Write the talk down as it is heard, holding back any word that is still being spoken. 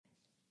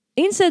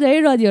این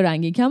صدای رادیو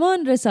رنگین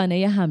کمان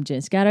رسانه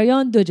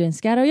همجنسگرایان،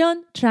 دوجنسگرایان،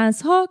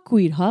 ترنس ها،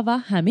 کویرها و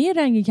همه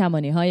رنگین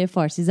کمانی های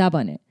فارسی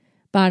زبانه.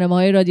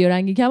 برنامه‌های رادیو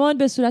رنگین کمان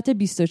به صورت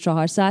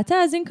 24 ساعته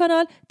از این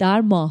کانال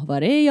در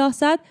ماهواره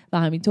یاست و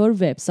همینطور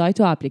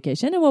وبسایت و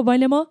اپلیکیشن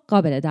موبایل ما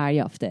قابل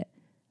دریافته.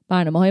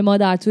 برنامه‌های ما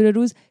در طول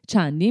روز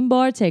چندین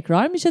بار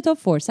تکرار میشه تا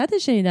فرصت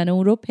شنیدن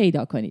اون رو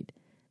پیدا کنید.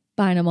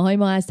 برنامه‌های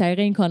ما از طریق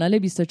این کانال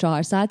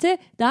 24 ساعته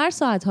در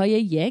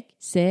ساعت‌های 1،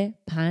 3،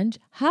 5،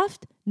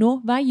 7،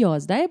 9 و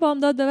 11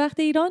 بامداد به وقت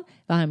ایران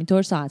و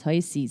همینطور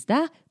ساعت‌های 13،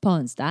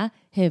 15،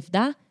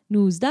 17،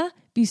 19،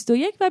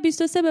 21 و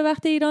 23 به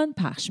وقت ایران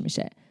پخش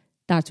میشه.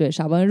 در طول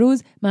شبان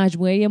روز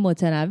مجموعه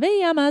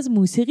متنوعی هم از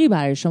موسیقی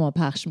برای شما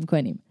پخش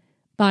می‌کنیم.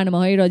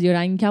 برنامه‌های رادیو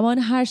رنگین کمان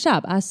هر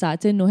شب از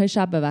ساعت 9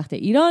 شب به وقت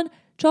ایران،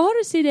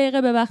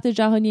 4:30 به وقت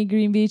جهانی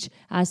گرینویچ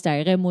از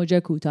طریق موج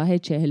کوتاه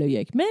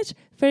 41 متر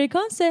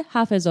فرکانس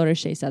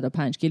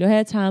 7605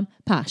 کیلوهرتز هم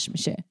پخش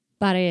میشه.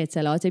 برای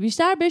اطلاعات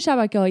بیشتر به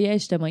شبکه‌های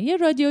اجتماعی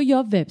رادیو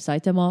یا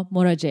وبسایت ما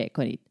مراجعه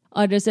کنید.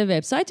 آدرس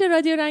وبسایت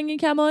رادیو رنگین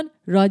کمان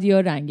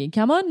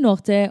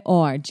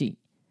radioranginkaman.org.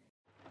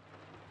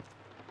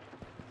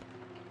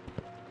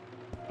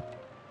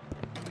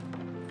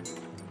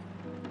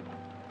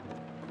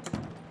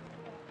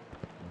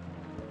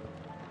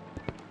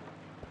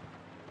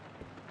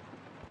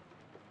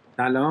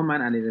 سلام،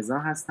 من علیرضا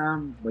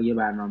هستم با یه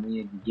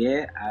برنامه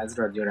دیگه از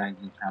رادیو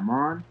رنگین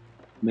کمان.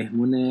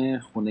 مهمون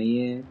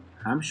خونه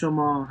هم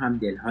شما هم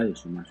دلهای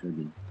شما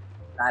شدیم.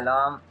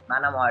 سلام،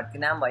 منم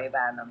آرتینم با یه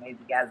برنامه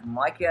دیگه از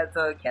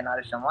ماکیاتو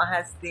کنار شما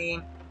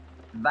هستیم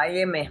و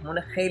یه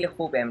مهمون خیلی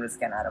خوب امروز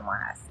کنار ما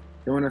هست.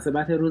 به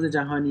مناسبت روز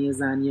جهانی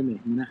زن یه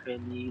مهمون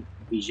خیلی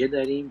ویژه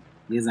داریم،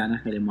 یه زن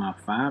خیلی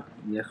موفق،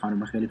 یه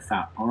خانم خیلی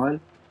فعال،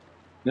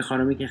 یه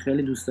خانمی که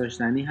خیلی دوست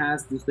داشتنی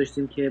هست. دوست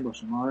داشتیم که با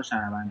شما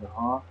شنونده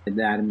ها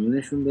در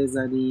میونشون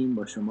بذاریم،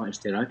 با شما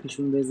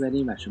اشتراکشون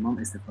بذاریم و شما هم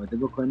استفاده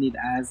بکنید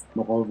از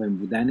مقاوم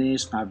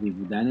بودنش، قوی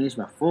بودنش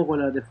و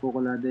فوق‌العاده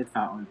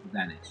فعال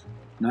بودنش.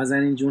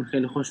 نازنین جون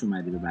خیلی خوش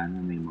اومدی به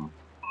برنامه ما.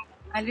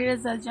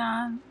 علیرضا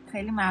جان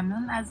خیلی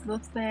ممنون از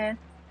لطفت،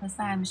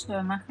 مثل همیشه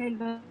به من خیلی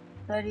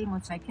داری،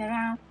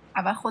 متشکرم.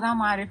 اول خودم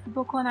معرفی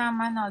بکنم،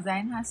 من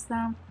نازنین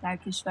هستم، در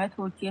کشور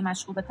ترکیه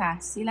مشغول به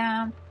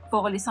تحصیلم،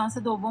 فوق لیسانس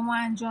دوم رو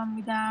انجام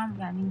میدم،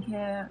 یعنی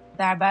اینکه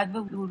در بعد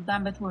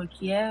ورودم به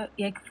ترکیه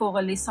یک فوق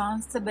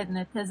لیسانس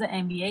بدون تز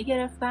MBA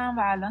گرفتم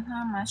و الان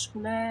هم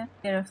مشغول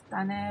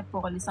گرفتن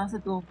فوق لیسانس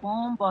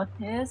دوم با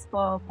تز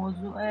با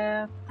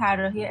موضوع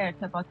طراحی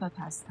ارتباطات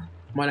هستم.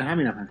 مال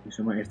همین هم هست که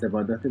شما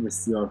ارتباطات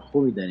بسیار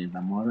خوبی داریم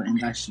و ما رو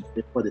اینقدر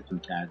شیفته خودتون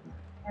کردیم.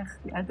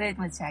 اختیار دارید،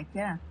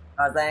 متشکرم.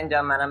 نازنین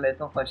جان منم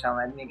بهتون خوش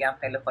آمد میگم،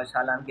 خیلی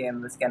خوشحالم که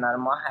امروز کنار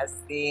ما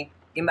هستی.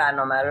 این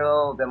برنامه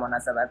رو به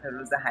مناسبت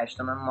روز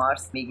 8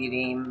 مارس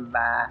میگیریم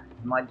و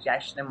ما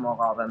جشن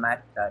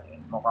مقاومت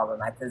داریم،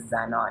 مقاومت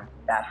زنان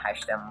در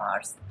 8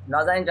 مارس.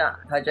 نازنین جان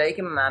تا جایی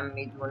که من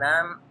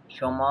میدونم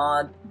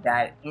شما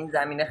در این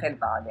زمینه خیلی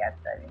فعالیت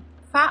داریم.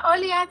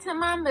 فعالیت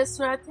من به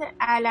صورت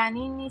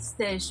علنی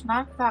نیستش،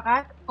 من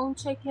فقط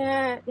اونچه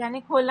که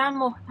یعنی کلا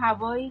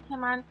محتوایی که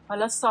من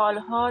حالا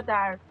سالها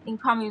در این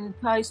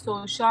کامیونیتی های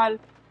سوشال،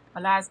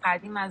 حالا از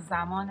قدیم از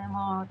زمان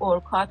ما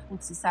اورکات بود،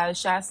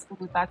 360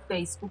 بود، بعد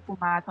فیسبوک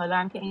اومد، حالا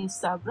هم که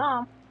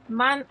اینستاگرام،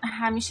 من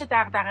همیشه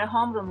دغدغه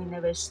هام رو می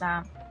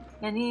نوشتم.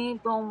 یعنی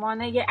به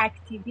عنوان یه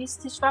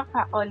اکتیویست هیچ وقت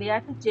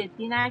فعالیت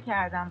جدی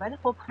نکردم، ولی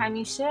خب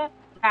همیشه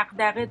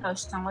دغدغه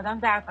داشتم، آدم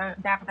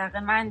دغدغه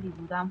مندی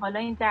بودم. حالا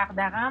این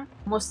دغدغه‌ام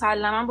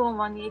مسلما به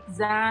عنوان یک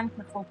زن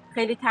که خب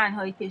خیلی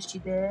تنهایی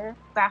کشیده،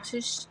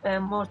 بخشش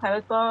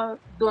مرتبط با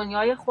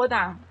دنیای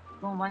خودم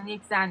به عنوان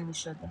یک زن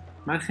می‌شده.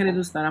 من خیلی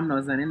دوست دارم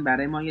نازنین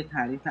برای ما یه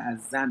تعریف از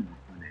زن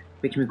بکنه.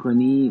 فکر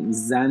می‌کنی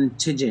زن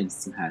چه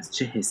جنسی هست،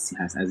 چه حسی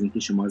هست؟ از اینکه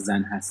شما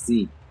زن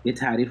هستی یه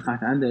تعریف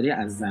قطعا داری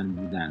از زن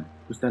بودن.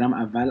 دوست دارم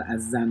اول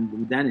از زن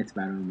بودنت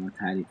برای ما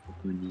تعریف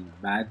بکنی،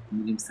 بعد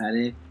میریم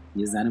سر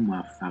یه زن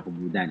موفق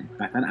بودنت.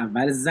 قطعا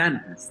اول زن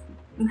هستی.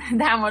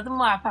 در مورد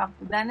موفق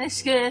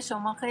بودنش که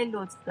شما خیلی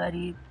لطف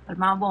دارید،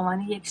 من به عنوان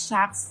یک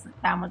شخص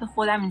در مورد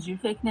خودم اینجوری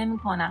فکر نمی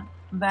کنم،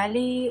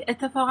 ولی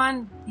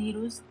اتفاقا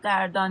دیروز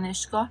در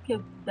دانشگاه که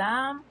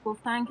بودم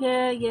گفتن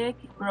که یک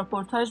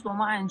رپورتاج با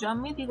ما انجام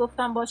میدی،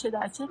 گفتم باشه.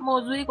 در چه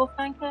موضوعی؟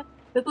 گفتن که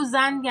بگو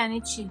زن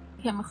یعنی چی،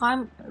 که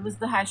میخوایم روز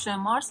 8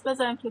 مارس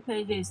بذاریم که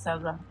پیج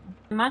اینستاگرام.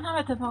 من هم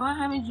اتفاقا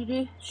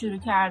همینجوری شروع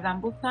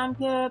کردم، گفتم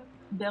که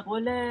به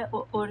قول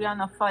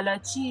اوریانا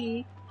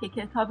فالاچی که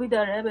کتابی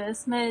داره به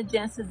اسم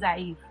جنس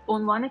ضعیف،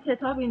 عنوان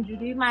کتاب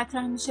اینجوری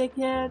مطرح میشه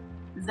که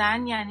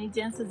زن یعنی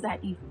جنس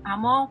ضعیف،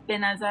 اما به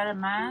نظر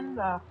من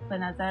و به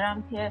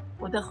نظرم که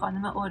خود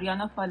خانم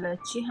اوریانا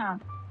فالاچی هم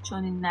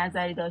چون این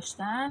نظری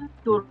داشتن،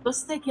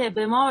 درسته که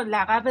به ما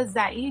لقب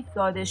ضعیف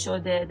داده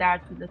شده در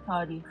طول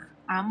تاریخ،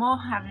 اما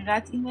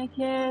حقیقت اینه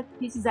که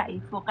هیچ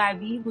ضعیف و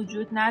قوی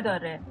وجود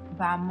نداره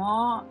و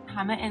ما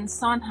همه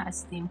انسان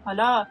هستیم.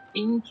 حالا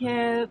این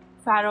که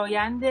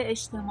فرایند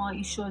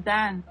اجتماعی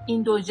شدن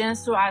این دو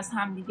جنس رو از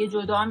همدیگه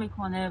جدا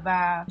میکنه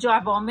و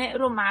جوامع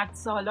رو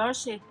مردسالار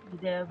شکل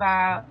میده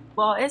و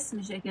باعث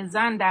میشه که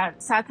زن در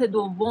سطح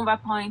دوم و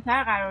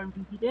پایینتر قرار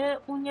میگیره،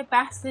 اون یه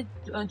بحث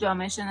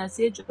جامعه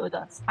شناسی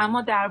جداست.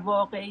 اما در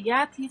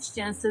واقعیت هیچ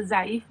جنس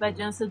ضعیف و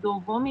جنس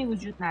دومی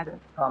وجود نداره.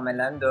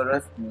 کاملا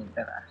درست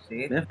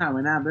می‌بخشید.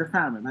 بفرمایید. نه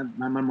بفرمایید.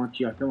 من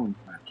ماکیاتو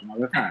می‌کنم، شما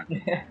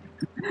بفرمایید.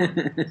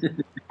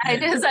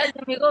 علیرضا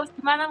میگفت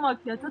منم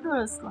ماکیاتو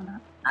درست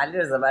کنم.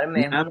 علیرضا برای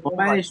مهمون ما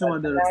برای شما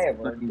درست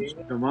کنیم،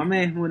 شما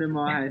مهمون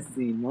ما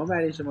هستین، ما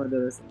برای شما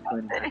درست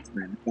کنیم،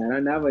 حتما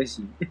برای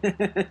نباشیم.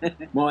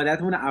 ما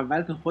عادتمون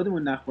اول که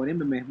خودمون نخوریم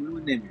به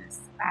مهمونمون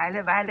نمیرسیم.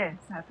 بله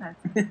صحت.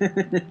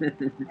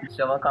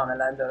 شما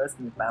کاملا درست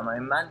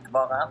میفرمایید. من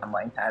واقعا با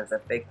این طرز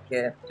فکر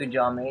که تو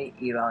جامعه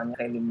ایرانی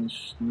خیلی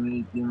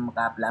میگیم،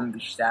 قبلا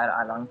بیشتر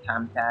الان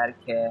کمتر،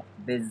 که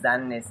به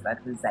زن نسبت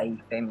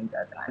ضعیفه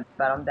میدادن،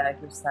 برام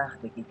درکش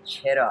سخته که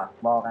چرا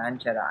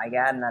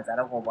اگر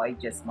نظر قوای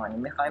جسمانی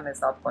میخوایم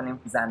حساب کنیم،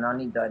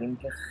 زنانی داریم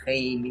که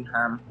خیلی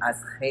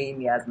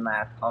از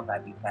مردها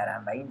قوی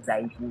ترن و این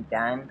ضعیف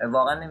بودن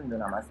واقعا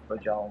نمیدونم از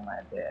کجا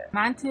اومده.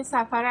 من توی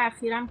سفر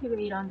اخیرم که به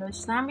ایران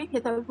داشتم یه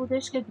کتابی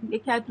بودش که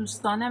یکی از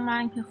دوستان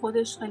من که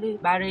خودش خیلی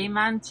برای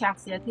من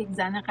شخصیت یک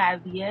زن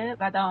قویه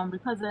و در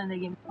آمریکا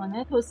زندگی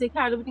میکنه توصیه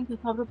کرده بود این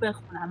کتاب رو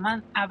بخونم.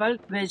 من اول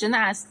ورژن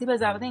اصلی به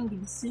زبان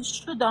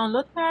انگلیسیش رو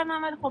دانلود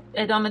کردم ولی خب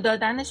ادامه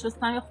دادنش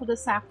واسم یه خود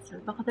سخت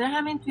شد. به خاطر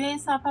همین توی این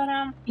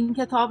سفرم این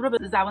کتاب رو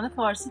به زبان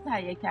فارسی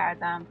تهیه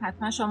کردم.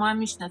 حتما شما هم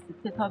میشناسید،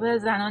 کتاب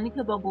زنانی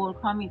که با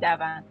گرگ‌ها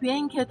میدوند. توی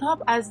این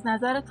کتاب از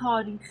نظر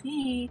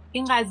تاریخی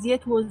این قضیه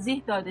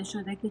توضیح داده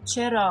شده که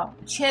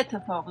چه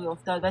اتفاقی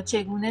افتاد و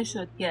چگونه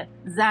شد که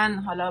زن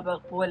حالا به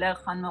قول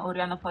خانم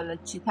اوریانا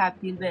فالاچی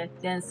تبدیل به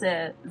جنس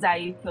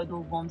ضعیف یا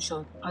دوم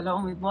شد. حالا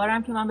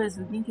امیدوارم که من به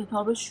زودی این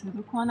کتاب رو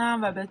شروع کنم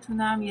و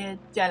بتونم یه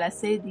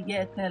جلسه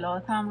دیگه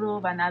اطلاعاتم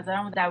رو و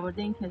نظرم رو در مورد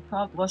این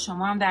کتاب با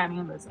شما هم در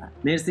میون بذارم.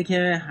 مرسی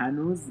که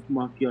هنوز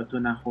ماکیاتو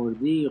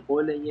نخوردی،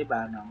 قول یه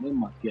برنامه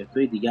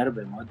ماکیاتوی دیگر رو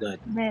به ما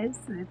دادی.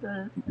 مرسی.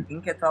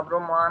 این کتاب رو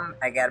ما هم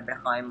اگر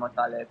بخوایم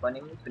مطالعه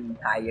کنیم میتونیم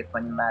تهیه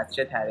کنیم و از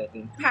چه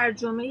طریقی؟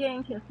 ترجمه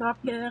این کتاب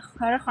که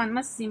کار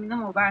خانم سیمین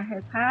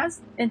موحد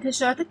هست،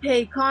 انتشارات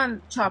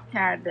پیکان چاپ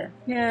کرده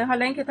که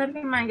حالا این کتابی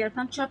که من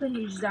گرفتم چاپ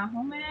 18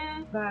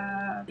 و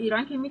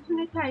ایران که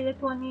میتونید تهیه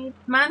کنید.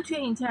 من توی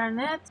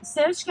اینترنت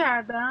سرچ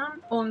کردم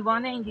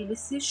عنوان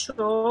انگلیسیش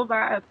رو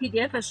و پی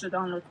دی افش رو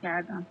دانلود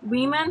کردم.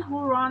 Women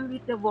Who Run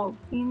with the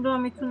Wolves. این رو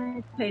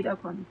میتونید پیدا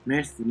کنید.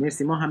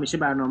 مرسی. ما همیشه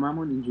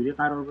برنامه‌مون اینجوری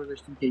قرار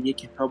گذاشتیم که یک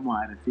کتاب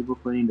معرفی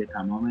بکنیم به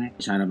تمام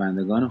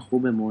شنوندگان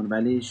خوبمون،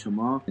 ولی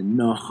شما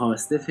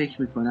ناخواسته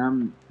فکر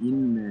میکنم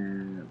این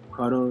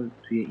کارو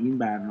توی این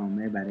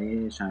برنامه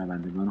برای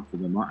شنوندگان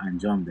خوب ما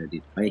انجام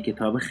دادید و یک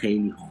کتاب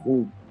خیلی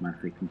خوب من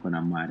فکر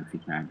میکنم معرفی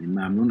کردید.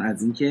 ممنون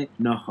از اینکه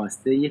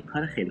ناخواسته یک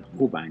کار خیلی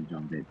خوب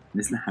انجام دادید،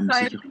 مثل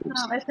همیشه که خوب.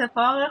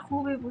 اتفاق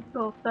خوبی بود که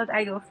افتاد،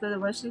 اگه افتاده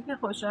باشه که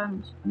خوشحال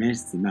میشم.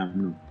 مرسی،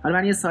 ممنون. حالا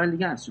من یه سوال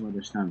دیگه از شما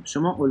داشتم.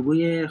 شما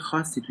الگوی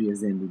خاصی توی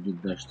زندگی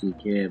داشتی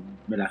که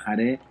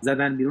بالاخره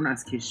زدن بیرون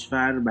از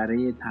کشور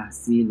برای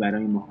تحصیل،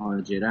 برای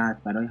مهاجرت،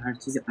 برای هر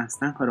چیزی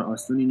اصلا کار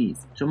آسونی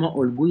نیست. شما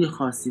الگوی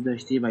خاصی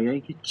داشتی و یا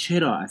اینکه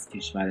چرا از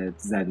کشورت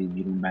زدی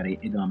بیرون برای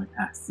ادامه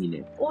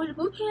تحصیله؟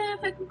 الگو که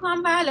فکر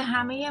می‌کنم بله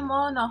همه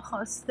ما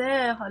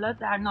ناخواسته حالا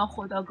در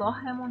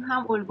ناخودآگاهمون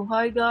هم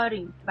الگوهایی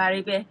داریم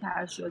برای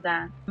بهتر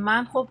شدن.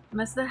 من خب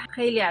مثل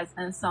خیلی از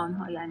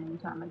انسان‌ها یعنی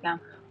میتونم بگم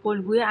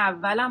الگوی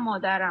اولم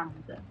مادرم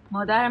بوده.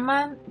 مادر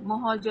من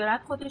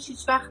مهاجرت خودش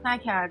هیچ وقت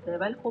نکرده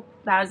ولی خب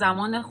در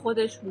زمان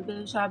خودش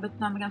بوده، شاید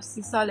بتونم بگم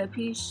 30 سال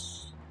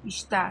پیش،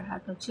 بیشتر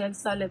حتی 40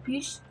 سال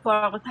پیش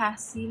فارغ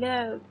التحصیل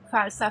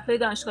فلسفه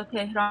دانشگاه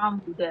تهران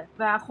بوده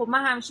و خب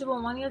من همیشه به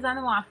عنوان یه زن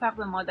موفق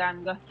به مادر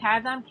نگاه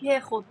کردم که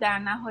خب در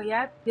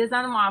نهایت یه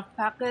زن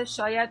موفق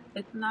شاید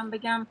بتونم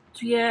بگم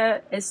توی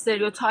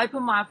استریوتایپ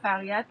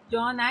موفقیت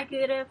جا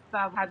نگرفت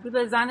و تبدیل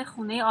به زن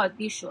خونه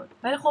عادی شد.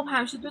 ولی خب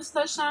همیشه دوست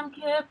داشتم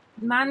که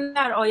من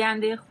در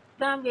آینده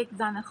یک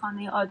زن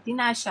خانه عادی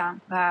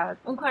نشم و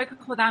اون کاری که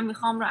خودم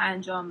میخوام رو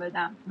انجام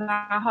بدم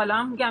و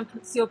حالا میگم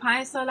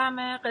 35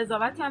 سالمه،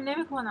 قضاوتی هم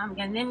نمیکنم،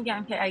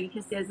 نمیگم که اگه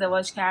کسی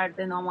ازدواج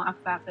کرده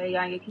ناموفقه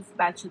یا اگه کسی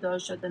بچه دار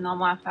شده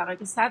ناموفقه،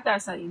 که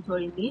 100%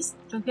 اینطوری نیست،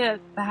 چون که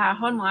به هر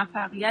حال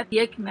موفقیت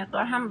یک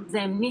مقدار هم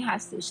ضمنی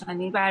هستش،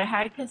 یعنی برای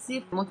هر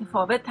کسی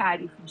متفاوت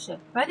تعریف میشه.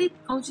 ولی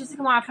اون چیزی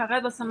که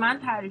موفقیت واسه من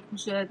تعریف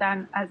میشه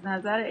از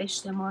نظر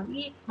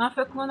اجتماعی، من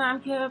فکر کنم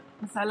که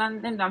مثلا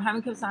نمیدونم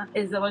همین که مثلا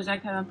ازدواج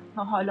نکردم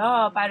تا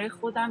حالا برای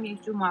خودم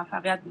یک جور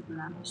موفقیت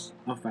میدونمش.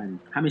 آفرین.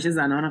 همیشه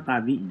زنان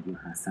قوی اینجور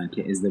هستن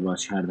که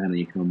ازدواج کردن رو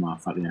یک نوع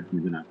موفقیت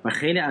میدونن و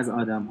خیلی از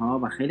آدم‌ها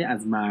و خیلی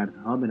از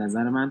مردها به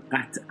نظر من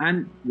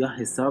قطعاً یا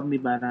حساب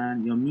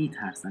میبرن یا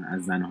میترسن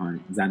از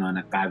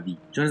زنان قوی،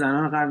 چون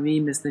زنان قوی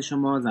مثل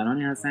شما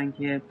زنانی هستن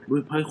که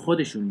روی پای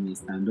خودشون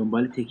نیستن،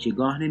 دنبال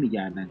تکیه‌گاه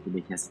نمیگردن که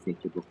به کسی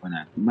تکیه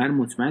بکنن. من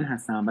مطمئن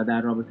هستم و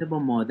در رابطه با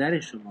مادر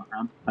شما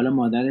هم، حالا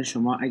مادر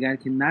شما اگر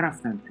که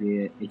نرفتن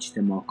توی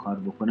اجتماع کار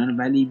بکنن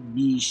ولی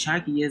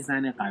بیشک یه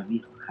زن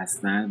قوی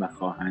هستن و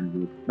خواهند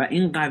بود و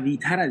این قوی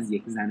تر از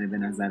یک زنه به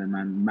نظر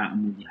من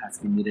معمولی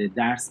هست که میره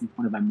درس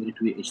میکنه و میره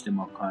توی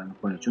اجتماع کار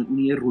میکنه، چون اون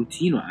یه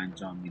روتین رو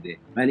انجام میده.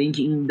 ولی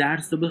اینکه این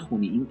درس رو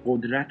بخونی، این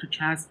قدرت رو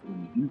کسب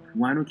کنی، این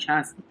پوان رو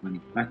کسب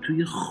کنی و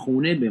توی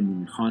خونه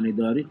بمونی،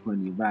 خانه‌داری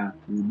کنی و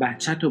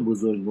بچت رو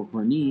بزرگ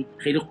بکنی،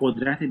 خیلی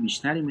قدرت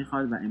بیشتری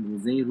میخواد و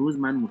امروزه روز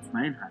من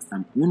مطمئن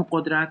هستم اون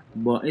قدرت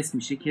باعث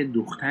میشه که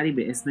دختری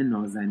به اسم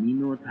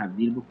نازنین رو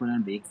تبدیل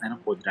بکنن به یک زن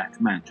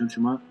قدرتمند. چون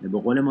شما به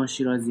قول ما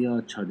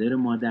شیرازی‌ها چادر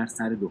مادر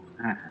سر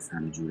دختر هست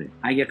همه جوره.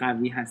 اگه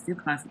قوی هستید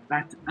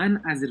قطعاً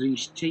از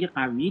ریشه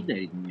قوی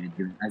دارید میاد،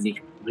 از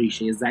یک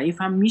ریشه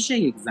ضعیف هم میشه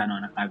یک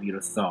زنان قوی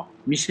رو ساخت،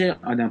 میشه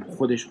آدم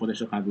خودش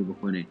رو قوی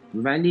بکنه.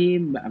 ولی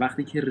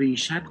وقتی که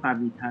ریشت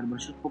قوی تر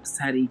باشه خب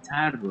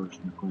سریعتر رشد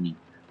میکنی،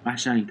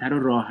 قشنگتر و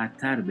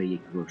راحتتر به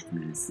یک رشد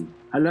میرسی.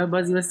 حالا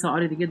بازی به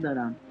سوال دیگه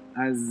دارم،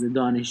 از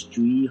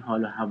دانشجویی،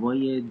 حال و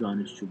هوای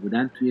دانشجو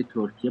بودن توی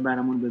ترکیه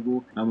برامون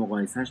بگو و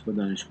مقایسهش با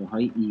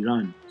دانشگاه‌های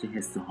ایران چه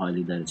حس و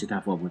حالی داره، چه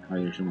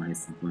تفاوت‌هایی رو شما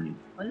حس می‌کنید؟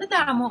 حالا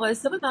در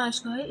مقایسه با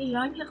دانشگاه‌های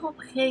ایران که خب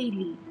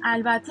خیلی،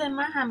 البته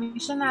من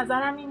همیشه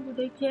نظرم این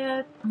بوده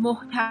که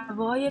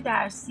محتوای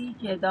درسی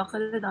که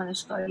داخل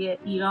دانشگاه‌های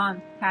ایران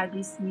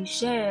تدریس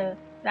میشه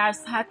در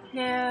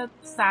سطح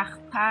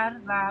سخت‌تر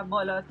و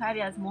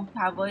بالاتری از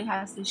محتوایی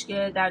هستش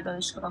که در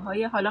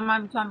دانشگاه‌های، حالا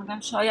من میتونم بگم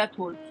شاید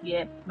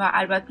ترکیه، و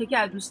البته که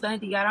از دوستان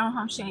دیگرم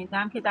هم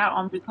شنیدم که در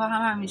آمریکا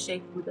هم همین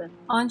شکل بوده.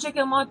 آنچه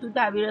که ما تو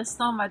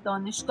دبیرستان و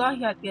دانشگاه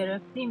یاد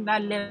گرفتیم در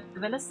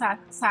لول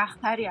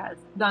سخت‌تری از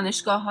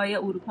دانشگاه‌های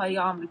اروپایی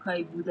و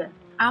آمریکایی بوده.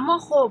 اما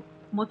خب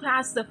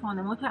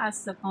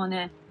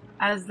متاسفانه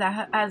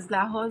از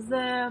لحاظ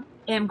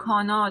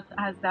امکانات،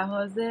 از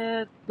لحاظ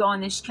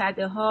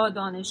دانشکده‌ها،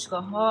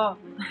 دانشگاه‌ها،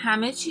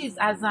 همه چیز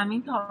از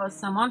زمین تا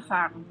آسمان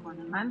فرق میکنه.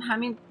 من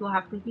همین 2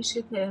 هفته پیش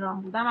که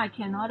تهران بودم از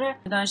کنار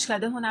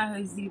دانشکده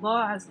هنرهای زیبا،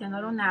 از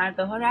کنار اون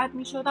نرده‌ها رد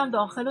میشدم،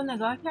 داخل رو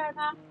نگاه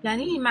کردم،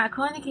 یعنی این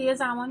مکانی که یه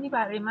زمانی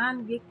برای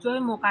من یک جای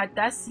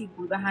مقدسی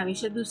بود و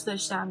همیشه دوست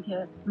داشتم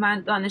که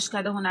من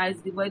دانشکده هنرهای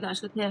زیبای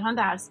دانشگاه تهران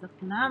درس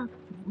بخونم،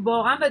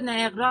 واقعا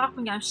به اغراق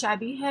میگم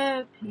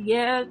شبیه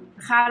یه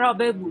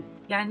خرابه بود.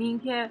 یعنی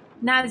اینکه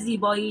نه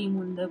زیبایی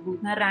مونده بود،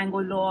 نه رنگ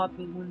و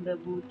لعابی مونده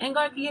بود،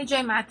 انگار که یه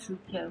جای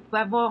متروکه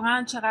و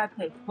واقعا چقدر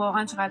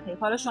حیف.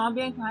 حالا شما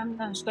بیاین تو همین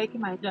دانشگاهی که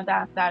من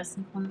اینجا درس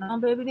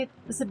میخونم ببینید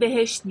مثل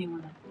بهشت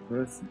میمونه.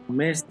 درسته.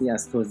 مرسی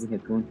از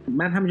توضیحتون.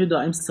 من همینجور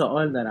دائم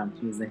سوال دارم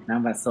توی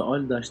ذهنم و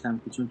سوال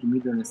داشتم که چون که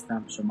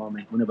میدونستم شما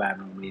مهمون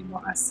برنامه ما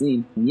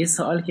هستین، یه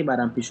سوال که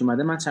برام پیش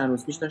اومده، من چند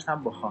روز پیش داشتم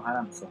با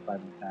خواهرم صحبت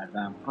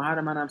می‌کردم.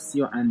 خواهر منم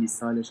 30 و اندی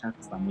سالش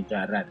هست و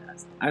مجرد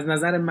هست. از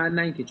نظر من،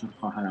 نه اینکه چون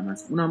خواهرم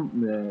هست، اونم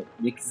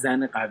یک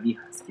زن قوی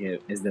هست که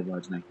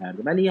ازدواج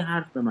نکرده، ولی یه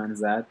حرف به من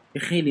زد که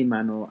خیلی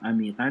منو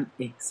عمیقاً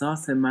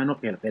احساس منو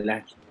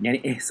قلقلک،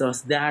 یعنی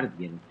احساس درد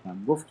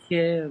گرفتم. گفت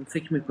که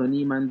فکر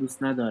می‌کنی من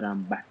دوست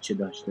ندارم بچه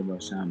داشته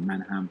باشم،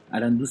 من هم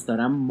الان دوست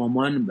دارم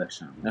مامان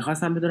باشم.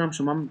 خواستم بدونم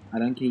شما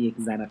الان که یک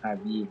زن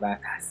قوی و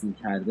تحصیل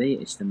کرده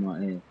اجتماع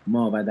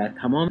ما و در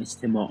تمام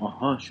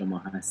اجتماعها شما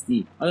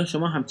هستی، آیا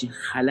شما همچین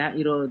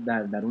خلایی رو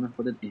در درون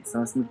خودت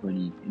احساس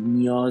میکنی،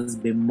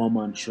 نیاز به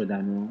مامان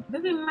شدنو؟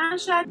 ببین، من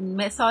شاید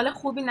مثال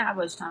خوبی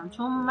نباشم،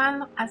 چون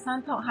من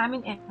اصلا تا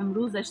همین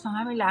امروزش، تا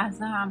همین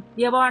لحظه هم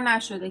یه بار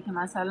نشده که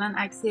مثلا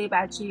عکس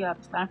بچه یا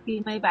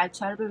فیلم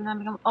بچه رو ببینم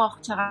بگم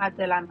آخ چقدر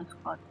دلم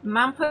میخواد.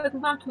 من فکر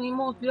میکنم تو این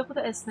موضوع خود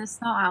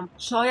استثنا هم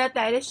شاید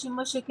دلیلش این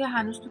باشه که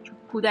هنوز تو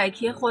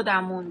کودکی خودم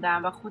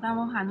موندم و خودم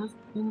رو هنوز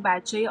اون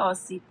بچه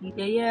آسیب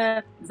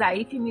دیده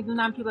ضعیفی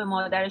میدونم که به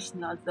مادرش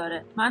نیاز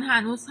داره. من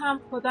هنوز هم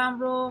خودم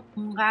رو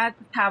اونقدر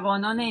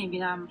توانا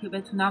نمیبینم که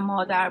بتونم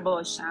مادر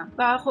باشم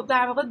و خب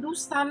در واقع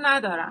دوستم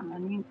ندارم.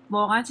 یعنی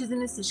واقعا چیزی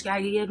نیستش که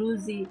اگه یه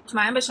روزی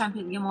مطمئن بشم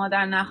که دیگه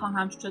مادر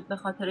نخواهم شد به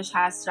خاطرش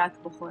حسرت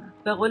بخورم.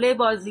 به قول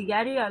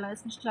بازیگری، حالا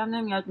اسمش هم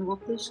نمیاد،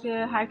 میگفتش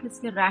که هر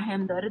کسی که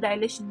رحم داره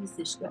دلیلش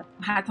نیستش که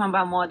حتما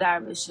با مادر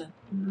بشه.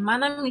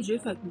 منم اینجوری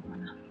فکر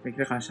میکنم.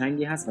 فکر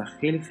قشنگی هست و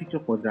خیلی فکر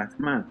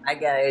قدرتمند.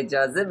 اگر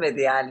اجازه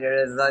بدی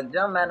علیرضا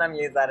جان، منم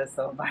یه ذره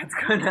صحبت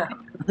کنم.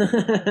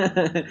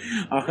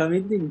 آخه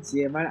میدونی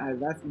چیه، من از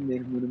دست این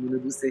مهمونمون رو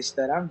دوستش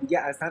دارم دیگه،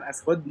 اصلا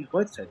از خود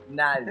بیخود شد.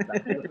 نه عزیزم،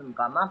 فکر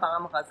میکنم من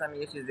فقط میخواستم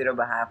یه چیزی رو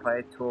به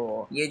حرفای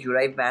تو یه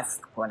جورایی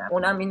وصل کنم.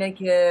 اونم اینه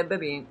که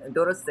ببین،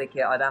 درسته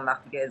که آدم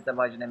وقتی که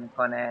ازدواج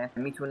نمیکنه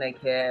میتونه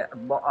که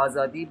با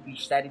آزادی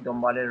بیشتری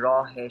دنبال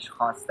راهش،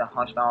 خواسته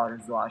هاش و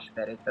آرزوهاش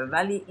بره،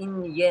 ولی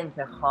این یه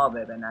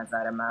انتخابه به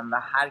نظر من و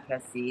هر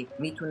کسی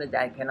میتونه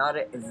در کنار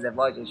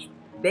ازدواجش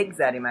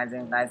بگذریم از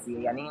این قضیه.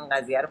 یعنی این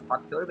قضیه رو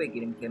فاکتور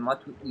بگیریم که ما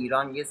تو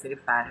ایران یه سری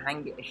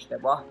فرهنگ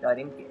اشتباه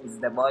داریم که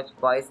ازدواج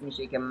باعث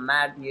میشه که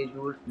مرد یه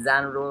جور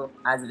زن رو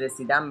از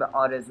رسیدن به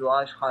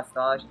آرزوهاش،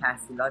 خواستهاش،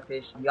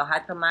 تحصیلاتش، یا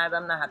حتی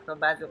مردم نه، حتی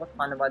بعضی وقت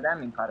خانواده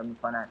هم این کارو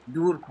میکنن،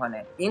 دور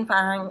کنه. این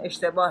فرهنگ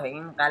اشتباهه،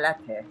 این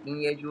غلطه، این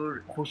یه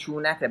جور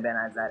خشونته به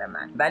نظر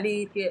من.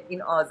 ولی که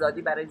این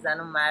آزادی برای زن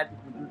و مرد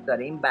وجود وجود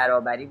داره، این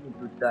برابری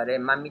وجود داره.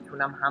 من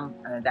میتونم هم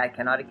در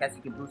کنار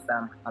کسی که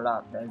دوستم،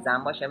 حالا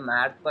زن باشه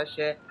مرد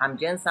باشه، هم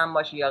جنسم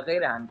باشه یا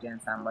غیر هم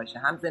جنسم باشه،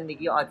 هم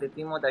زندگی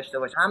عاطفیمو داشته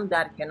باشه، هم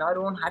در کنار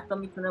اون حتی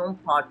میتونه اون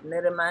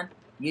پارتنر من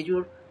یه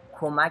جور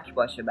کمک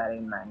باشه برای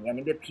من،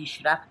 یعنی به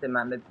پیشرفت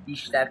من، به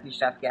بیشتر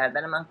پیشرفت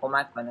کردن من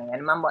کمک کنه.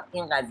 یعنی من با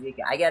این قضیه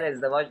که اگر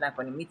ازدواج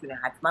نکنی میتونی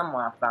حتما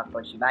موفق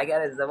باشی و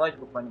اگر ازدواج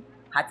بکنی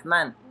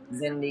حتما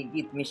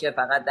زندگیت میشه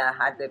فقط در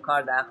حد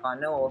کار در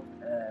خانه و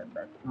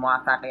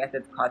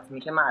موفقیتت کات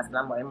میشه، من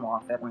اصلا با این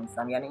موافق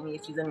نیستم. یعنی این یه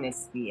چیز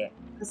نسبیه.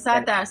 100%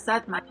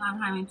 من هم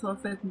همینطور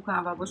فکر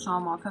میکنم و با شما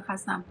موافق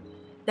هستم.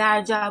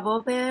 در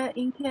جواب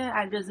اینکه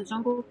علیرضا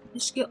جان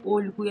گفتش که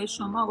الگوی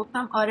شما،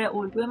 گفتم آره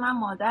الگوی من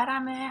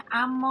مادرمه،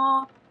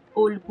 اما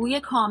الگوی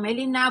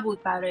کاملی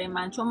نبود برای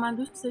من، چون من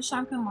دوست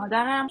داشتم که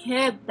مادرم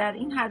که در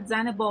این حد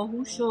زن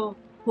باهوش و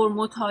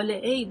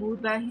پرمطالعه‌ای بود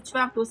و هیچ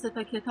وقت 2-3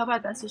 تا کتاب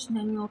از دستش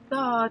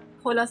نمیافتاد،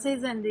 خلاصه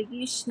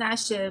زندگیش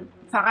نشه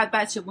فقط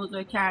بچه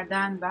بزرگ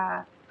کردن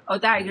و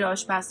درگیر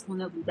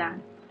آشپزخونه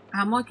بودن.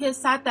 اما که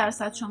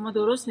 100% شما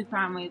درست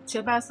میفرمایید،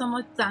 چه بسا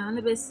ما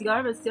زنان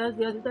بسیار بسیار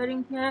زیادی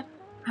داریم که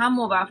هم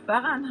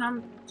موفقن،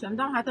 هم چه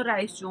میدونم حتی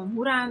رئیس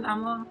جمهورن،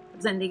 اما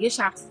زندگی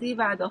شخصی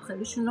و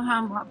داخلیشون رو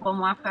هم با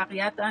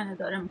موفقیت دارن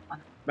اداره میکنن.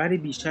 ولی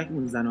بیشک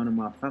اون زنان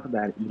موفق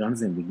در ایران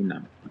زندگی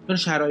نمیکنن، چون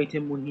شرایط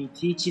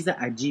محیطی چیز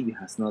عجیبی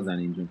هست.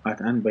 نازنین جون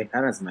قطعا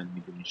بهتر از من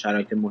میدونی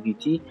شرایط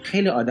محیطی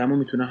خیلی آدمو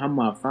میتونه هم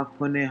موفق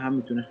کنه، هم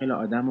میتونه خیلی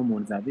آدمو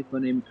منزوی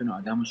کنه، میتونه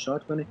آدمو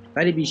شاد کنه.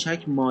 ولی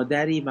بیشک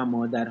مادری و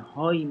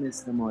مادرهایی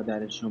مثل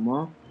مادر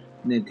شما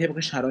طبق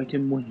شرایط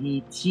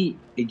محیطی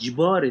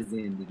اجبار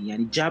زندگی،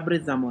 یعنی جبر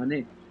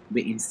زمانه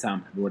به این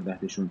سمت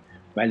بردتشون.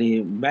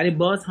 ولی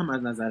باز هم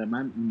از نظر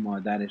من این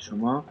مادر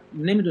شما،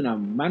 نمیدونم،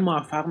 من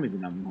موفق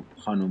میبینم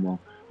خانومو،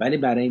 ولی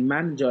برای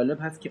من جالب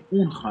هست که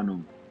اون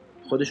خانم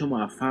خودشو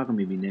موفق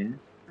میبینه.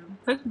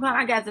 فکر میکنم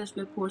اگه ازش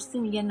بپرسی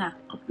میگه نه.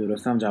 خب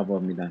درست هم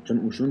جواب میدن، چون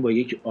اوشون با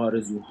یک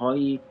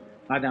آرزوهایی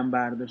قدم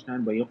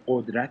برداشتن، با یک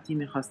قدرتی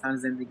میخواستن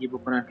زندگی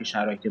بکنن که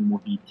شرایط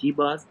محیطی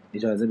باز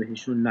اجازه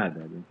بهشون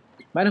نداده.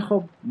 ولی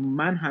خب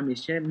من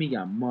همیشه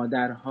میگم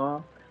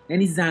مادرها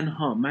یعنی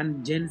زنها،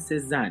 من جنس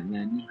زن،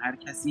 یعنی هر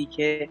کسی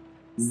که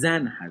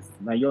زن هست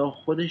و یا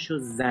خودشو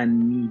زن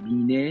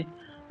میبینه،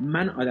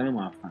 من آدم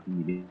موفق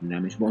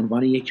میبینمش به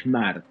عنوان یک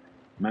مرد.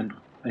 من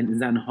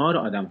زنها رو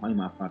آدم‌های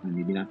موفق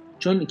میبینم،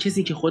 چون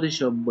کسی که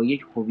خودشو با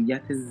یک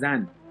هویت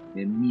زن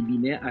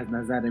میبینه از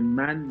نظر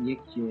من یک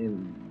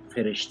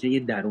فرشته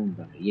درون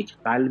داره، یک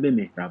قلب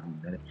مهربون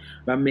داره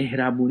و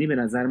مهربونی به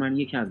نظر من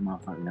یکی از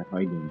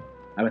موفقیت‌های دنیا.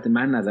 البته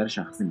من نظر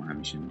شخصی ما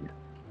همیشه میگم.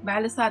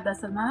 بله 100%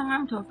 من هم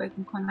همینطور فکر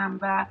میکنم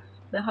و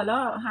به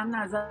حالا هم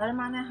نظر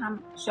منه، هم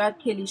شاید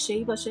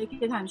کلیشه‌ای باشه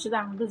که همیشه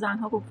در مورد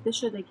زنها گفته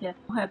شده که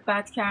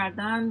محبت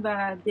کردن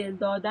و دل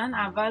دادن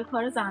اول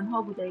کار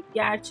زنها بوده،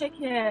 گرچه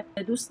که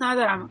دوست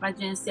ندارم و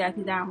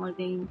جنسیتی در مورد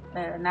این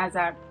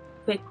نظر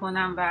فکر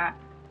کنم و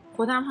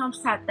خودم هم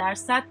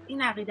 100%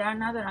 این عقیده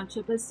رو ندارم،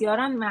 چه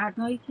بسیارن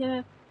مردهایی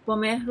که با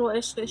مهر و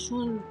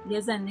عشقشون یه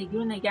زندگی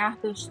رو نگه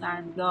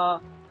داشتن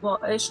یا با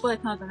عشق و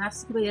اعتماد به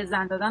نفسی که به یه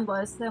زن دادن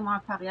باعث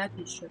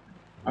موفقیتش شدن.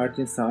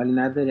 آرتین سوالی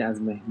نداری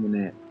از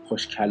مهمون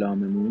خوش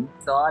کلاممون؟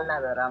 سوال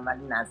ندارم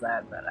ولی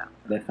نظر دارم.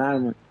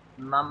 بفرمایید.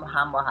 من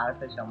هم با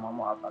حرف شما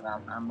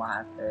موافقم هم با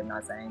حرف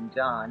نازنین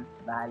جان،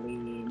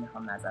 ولی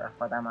میخوام نظر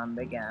خودم هم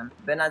بگم.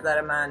 به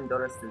نظر من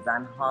درست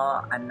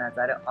زنها از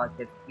نظر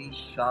عاطفی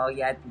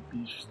شاید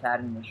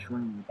بیشتر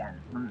نشون میدن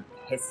اون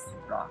حس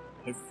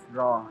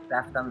را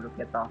رفتم رو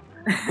کتاب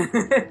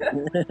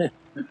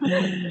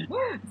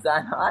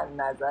زنها از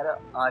نظر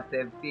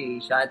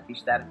عاطفی شاید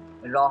بیشتر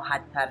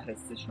راحت تر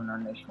حسشون رو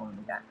نشون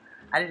میدن.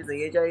 علیرضا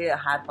یه جایی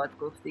حرفات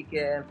گفتی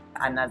که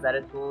از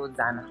نظر تو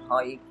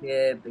زنهایی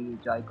که به یه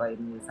جایگاهی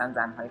میرسن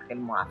زنهای خیلی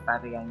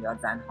موفقی یا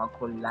زنها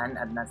کلن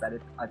از نظر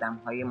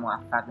آدمهای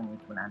موفق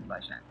میتونن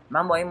باشن.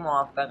 من با این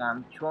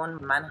موافقم، چون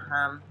من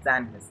هم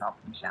زن حساب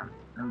میشم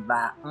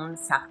و اون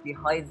سختی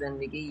های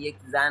زندگی یک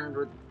زن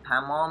رو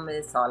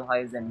تمام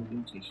سالهای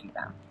زندگیم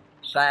چشیدم.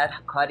 شاید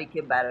کاری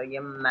که برای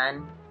من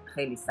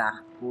خیلی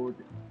سخت بود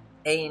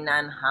عیناً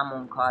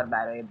همون کار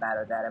برای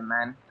برادر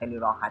من خیلی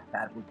راحت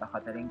تر بود، به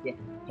خاطر اینکه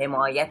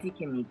حمایتی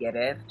که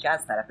میگرفت چه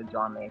از طرف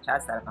جامعه چه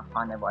از طرف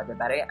خانواده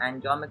برای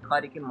انجام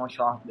کاری که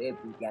مشابه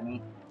بود،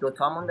 یعنی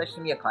دوتامون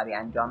داشتیم یه کاری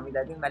انجام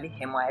میدادیم ولی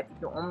حمایتی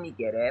که اون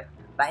میگرفت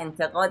و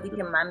انتقادی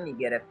که من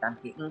میگرفتم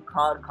که این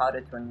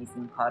کار تو نیست،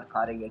 این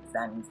کار یک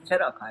زن نیست،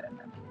 چرا کار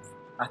من نیست؟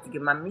 وقتی که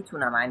من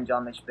میتونم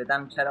انجامش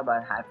بدم چرا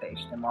باید حرف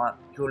اجتماع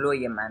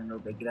جلوی من رو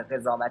بگیره،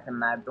 قضاوت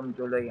مردم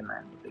جلوی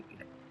من رو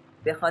بگیره؟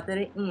 به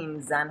خاطر این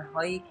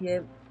زنهایی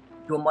که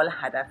دنبال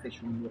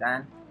هدفشون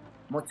میرن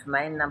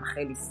مطمئنم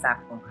خیلی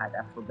سخت اون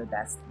هدف رو به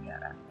دست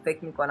میارن.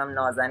 فکر میکنم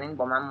نازنین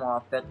با من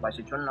موافق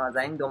باشه، چون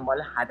نازنین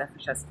دنبال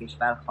هدفش از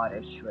کشور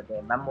خارج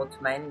شده و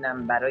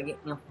مطمئنم برای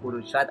این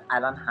خروجات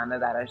الان همه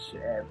براش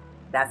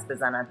دست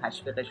بزنن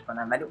تشویقش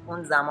کنن، ولی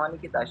اون زمانی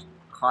که داشت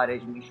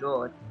خارج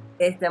میشد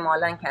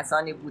احتمالاً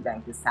کسانی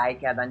بودن که سعی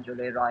کردن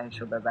جلوی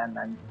راهش رو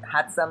ببندن.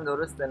 حدسم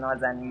درسته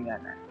نازنین یا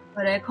نه؟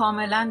 آره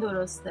کاملا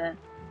درسته.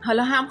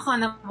 حالا هم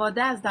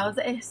خانواده از لحاظ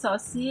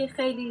احساسی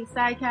خیلی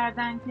سعی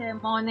کردن که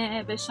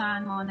مانع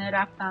بشن، مانع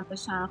رفتن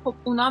بشن. خب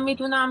اونا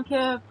میدونم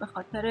که به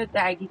خاطر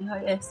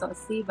درگیری‌های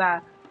احساسی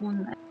و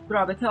اون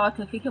رابطه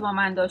عاطفی که با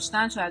من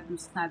داشتن شاید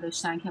دوست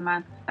نداشتن که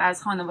من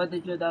از خانواده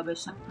جدا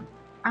بشم.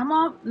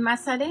 اما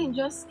مسئله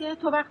اینجاست که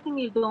تو وقتی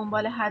میری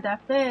دنبال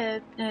هدفت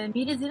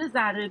میری زیر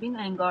ذره‌بین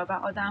انگار و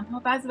آدم‌ها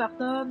بعضی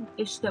وقتا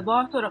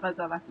اشتباه تو رو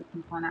قضاوتت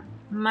میکنن.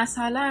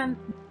 مثلا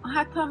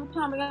حتی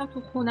میتونم بگم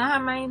تو خونه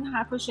هم من این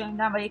حرفو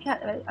شنیدم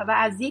و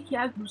از یکی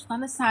از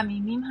دوستان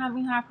صمیمیم هم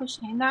این حرفو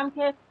شنیدم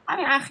که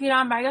همین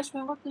اخیراً برگشت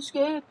بهم گفتش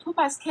که تو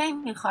پس کی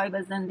میخوای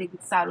به زندگی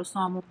سر و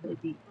سامون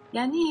بدی؟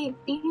 یعنی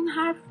این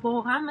حرف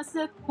واقعا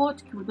مثل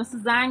پتک بود، مثل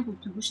زنگ بود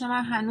تو گوش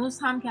من.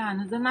 هنوز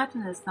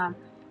نتونستم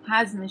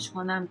هضمش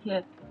کنم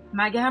که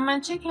مگه هم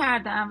من چه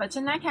کردم و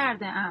چه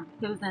نکردم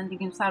که به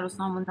زندگیم سر و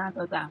سامون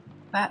ندادم.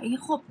 و این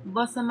خب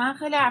واسه من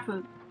خیلی حرف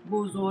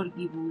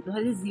بزرگی بود،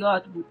 خیلی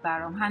زیاد بود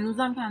برام.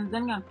 هنوزم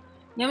میگم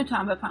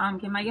نمیتونم بفهمم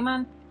که مگه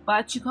من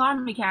باید چی کار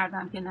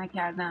میکردم که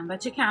نکردم و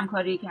چه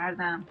کمکاری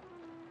کردم.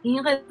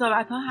 این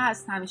قضاوت ها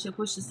هست همیشه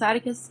پشت سر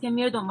کسی که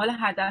میره دنبال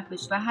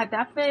هدفش و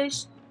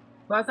هدفش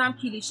بازم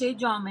کلیشه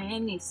جامعه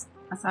نیست.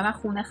 مثلا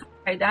خونه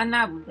خریدن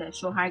نبوده،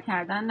 شوهر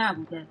کردن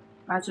نبوده،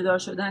 بچه دار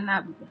شدن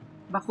نبوده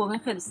و خب این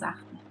خیلی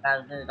سخته.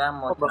 دقیقا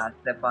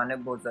متاسفانه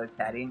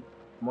بزرگترین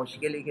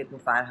مشکلی که تو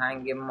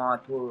فرهنگ ما،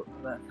 تو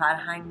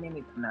فرهنگ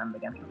نمیتونم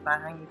بگم، تو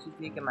فرهنگ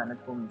چیزیه که منو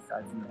تو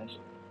میسازیمش،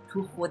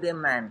 تو خود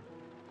من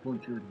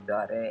وجود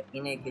داره،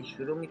 اینه که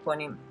شروع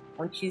میکنیم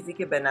اون چیزی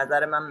که به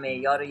نظر من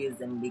معیار یه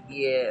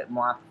زندگی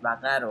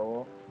موفقه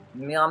رو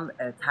میام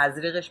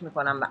تزریقش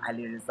میکنم به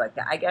علیرضا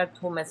که اگر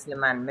تو مثل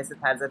من، مثل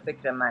طرز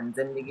فکر من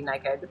زندگی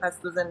نکردی پس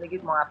تو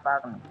زندگیت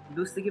موفق نیستی.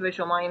 دوستی که به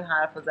شما این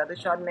حرفو زده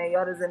شاید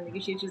معیار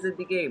زندگیش یه چیز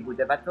دیگه ای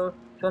بوده و تو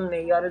چون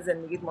معیار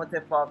زندگیت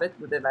متفاوت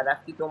بوده و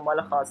رفتی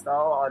دنبال خواسته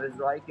ها و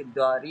آرزوهایی که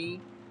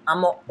داری،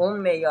 اما اون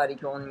معیاری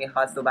که اون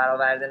میخواست و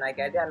برآورده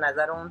نکردی، از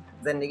نظر اون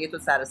زندگی تو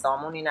سر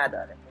سامونی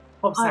نداره.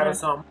 خب سر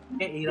سامون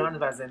ایران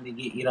و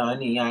زندگی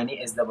ایرانی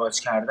یعنی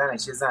ازدواج کردن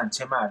چه زن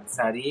چه مرد،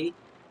 سریع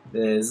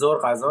زور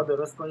غذا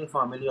درست کنی،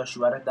 فامیل یا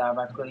شوهرت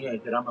دعوت کنی یا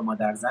احترام به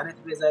مادر زنت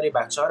بذاری،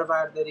 بچه‌ها رو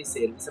برداری،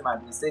 سرویس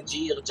مدرسه،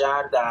 جیغ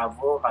جر،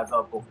 دعوا،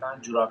 غذا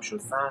پختن، جوراب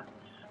شستن،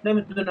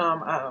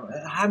 نمیدونم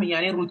همین،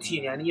 یعنی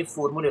روتین، یعنی یه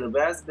فرمول رو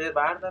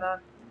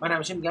بردارن. من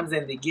همیشه میگم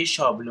زندگی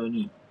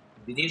شابلونی.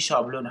 دیدین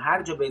شابلون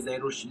هر جا بذاری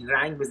روش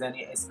رنگ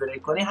بزنی اسپری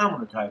کنی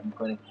همونو تایپ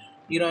میکنه.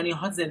 ایرانی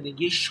ها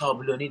زندگی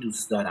شابلونی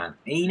دوست دارن،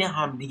 عین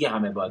همدیگه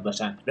همه باید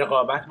باشن،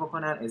 رقابت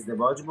بکنن،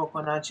 ازدواج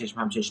بکنن، چشم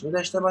هم چشمی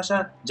داشته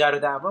باشن، جر و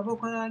دعوا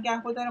بکنن،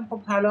 گهگاه دارم.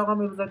 خب طلاق هم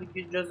امروز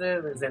دیگه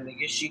جزء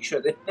زندگی شیک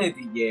شده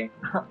دیگه،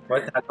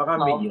 باید طلاق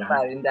هم بگیرن.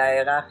 این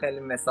دقیقا خیلی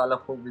مثال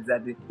خوبی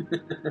زدی.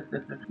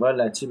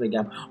 والا چی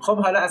بگم. خب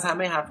حالا از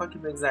همه حرفا که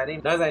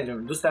بگذریم، نازنین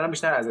جون دوست دارم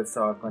بیشتر ازت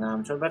سوال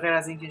کنم، چون به غیر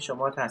از اینکه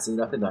شما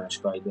تحصیلات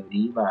دانشگاهی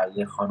داری و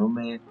یه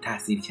خانم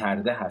تحصیل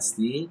کرده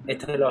هستی،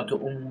 اطلاعات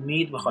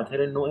عمومی به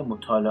خاطر نوع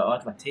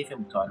مطالعات و طیف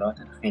مطالعات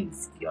خیلی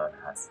زیاد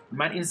هست.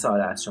 من این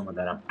سوال از شما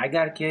دارم،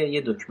 اگر که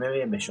یه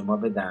دکمه به شما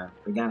بدن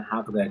بگن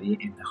حق داری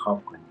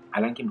انتخاب کنی،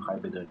 الان که میخوای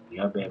به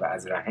دنیا بیای و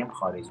از رحم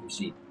خارج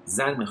بشی،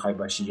 زن میخوای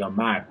باشی یا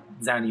مرد،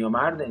 زن یا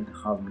مرد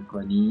انتخاب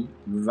میکنی؟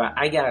 و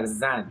اگر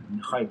زن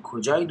میخوای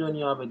کجای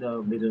دنیا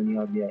به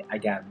دنیا بیای،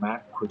 اگر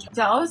مرد کجا؟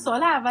 جواب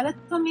سوال اولت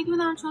تو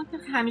میدونم چون که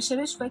همیشه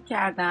بهش فکر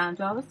کردم.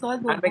 جواب سوال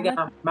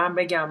دوم من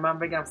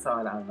بگم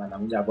سوال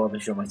اولم جواب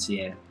شما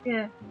چیه؟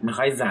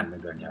 میخوای زن به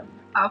دنیا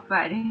بیای.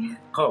 آفرین.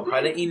 خب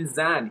حالا این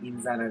زن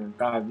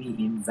قوی،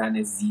 این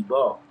زن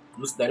زیبا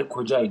دوست داره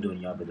کجای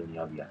دنیا به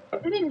دنیا بیاد؟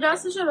 ببین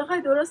راستش رو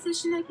بخوای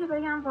درستش اینه که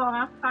بگم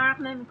واقعا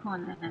فرق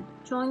نمیکنه،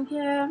 چون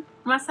که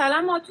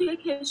مثلا ما توی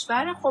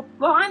کشور، خب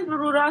واقعا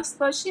رو راست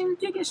باشیم،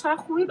 توی کشور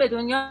خوبی به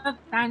دنیا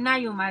در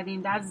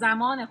نیومدیم، در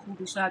زمان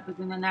خوبی شاید به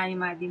دنیا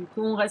نیومدیم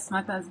تو اون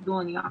قسمت از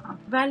دنیا،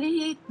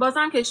 ولی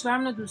بازم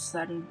کشورمون رو دوست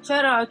داریم.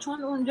 چرا؟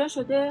 چون اونجا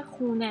شده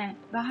خونه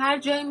و هر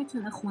جایی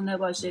میتونه خونه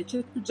باشه،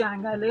 چه تو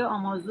جنگل‌های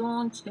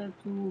آمازون، چه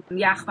تو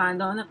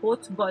یخبندان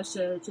قطب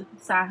باشه، چه تو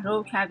صحرا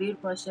و کویر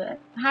باشه،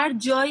 هر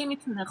جایی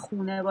میتونه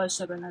خونه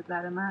باشه به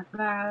نظر من.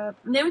 و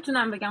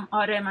نمیتونم بگم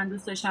آره من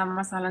دوست داشتم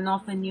مثلا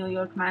ناف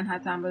نیویورک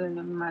منهتن به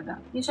دنیا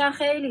میمدم، یه شهر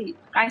خیلی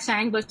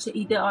قشنگ باشه،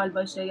 ایدئال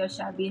باشه، یا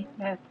شبیه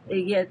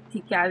یه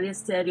تیکه از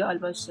سریال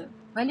باشه،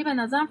 ولی به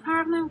نظرم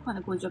فرق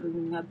نمیکنه کجا به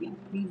دنیا بیان.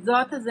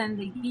 ذات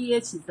زندگی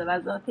یه چیزه و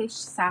ذاتش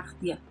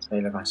سختیه.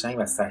 خیلی قشنگ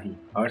و صحیح.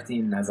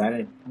 آرتین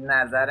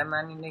نظر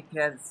من اینه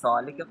که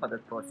سوالی که خودت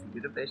پرسیدی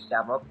رو بهش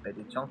جواب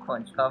بدی، چون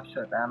کنجکاو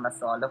شدم و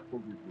سوال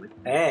خوبی بود.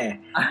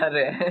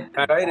 آره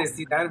برای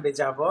رسیدن به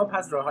جواب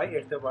پس راههای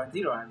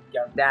ارتباطی رو هم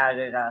میگم.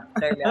 دقیقاً.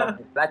 خیلی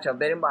خوب. بچه‌ها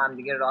بریم با هم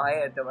دیگه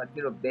راههای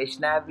ارتباطی رو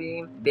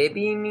بشنویم،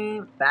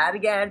 ببینیم،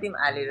 برگردیم.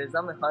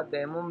 علیرضا میخواد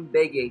بهمون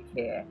بگه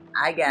که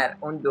اگر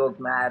اون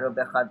دگمه رو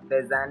بخواد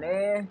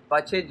بزنه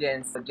با چه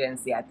جنس و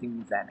جنسیتی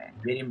میزنه.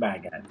 بریم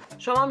برگردیم.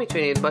 شما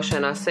میتونید با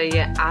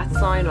شناسه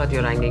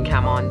 @رادیو رنگین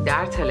کمان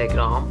در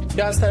تلگرام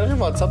یا از طریق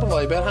واتساپ و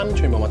وایبر هم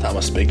میتونید با ما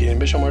تماس بگیرید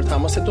به شماره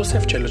تماس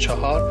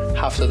 2044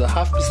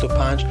 77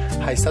 25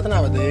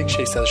 891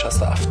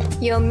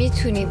 667. یا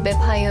میتونید به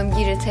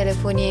پیامگیر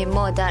تلفنی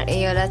ما در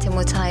ایالات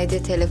متحده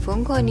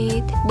تلفن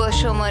کنید با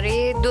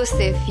شماره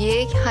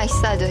 201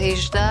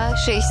 818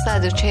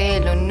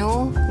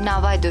 649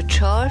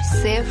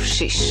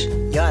 9406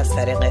 یا از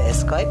طریق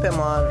اسکایپ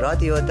ما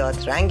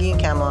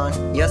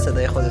radio.ranginkaman یا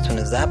صدای خودتون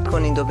رو ضبط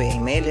کنید و به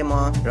ایمیل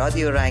ما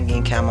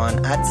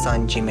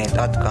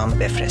radioranginkaman@gmail.com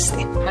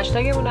بفرستین.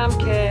 هشتگ اونم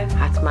که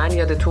حتما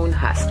یادتون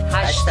هست،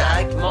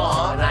 هشتگ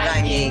ما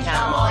رنگین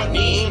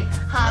کمانی،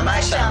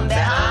 همش هم به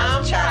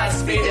هم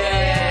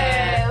چسبیده.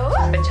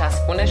 به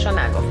چسبونش رو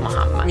نگفت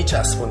محمد،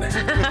 میچسبونه.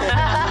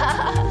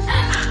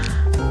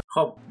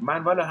 خب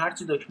من والا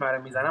هرچی دکمه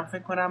رو میزنم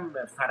فکر کنم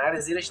فنر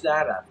زیرش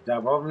در رفت،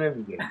 جواب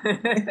نمیده.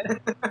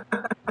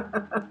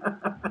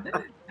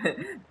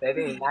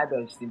 ببین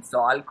نداشتیم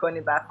سوال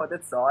کنی بعد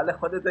خودت سوال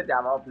خودتو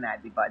جواب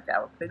ندی، با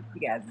جواب بدی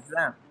دیگه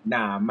عزیزم.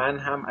 نه من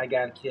هم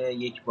اگر که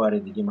یک بار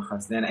دیگه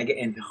میخواستم، یعنی اگه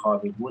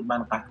انتخابی بود،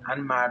 من قطعا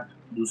مرد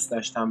دوست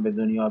داشتم به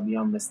دنیا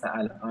بیام مثل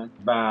الان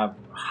و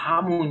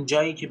همون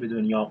جایی که به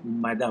دنیا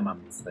اومدم هم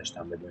دوست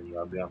داشتم به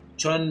دنیا بیام،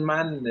 چون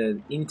من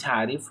این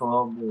تعریف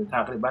رو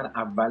تقریبا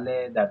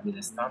اول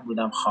دبیرستان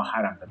بودم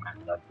خواهرم به من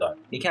یاد داد.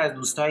 یکی از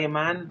دوستای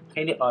من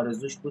خیلی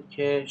آرزوش بود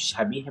که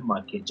شبیه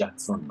مایکل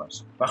جکسون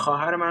باشه و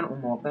خواهر من اون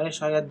موقع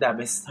شاید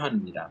دبستان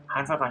میرم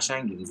حرف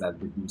قشنگی زد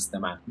به دوست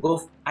من،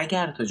 گفت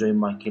اگر تو جای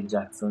مایکل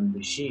جکسون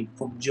بشی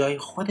خب جای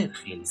خودت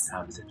خیلی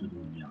سبزه تو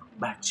دنیا.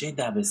 بچه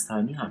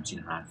دبستانی همچین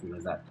حرفی رو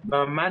زد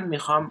و من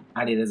میخوام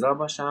علیرضا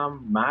باشم،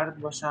 مرد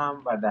باشم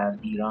و در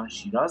ایران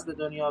شیراز به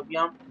دنیا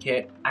بیام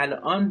که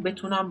الان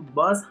بتونم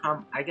باز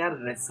هم اگر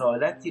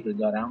رسالتی رو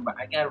دارم و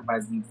اگر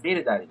وظیفه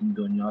رو در این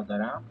دنیا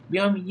دارم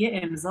بیام یه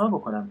امضا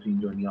بکنم تو این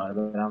دنیا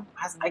رو برم.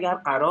 پس اگر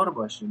قرار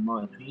باشه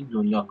ما تو این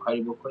دنیا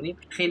کاری بکنیم،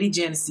 خیلی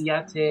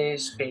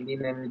جنسیتش، خیلی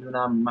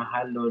نمیدونم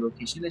محل و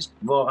لوکیشنش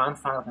واقعا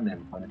فرق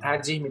نمیکنه.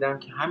 ترجیح میدم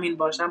که همین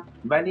باشم،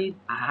 ولی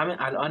همین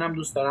الانم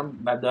دوست دارم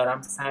و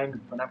دارم سعی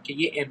میکنم که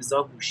یه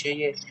امضا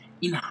گوشه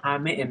این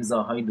همه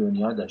امضاهای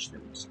دنیا داشته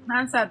باشه.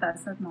 من 100%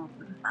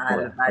 موافقم.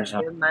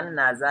 البته من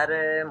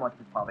نظر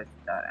متفاوتی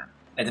دارم.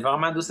 اتفاقا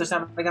من دوست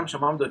داشتم بگم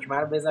شما هم دکمه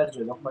رو بذار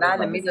جلو خودت.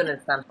 بله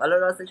میدونستم. حالا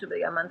راستشو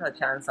بگم من تا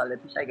چند سال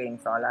پیش اگه این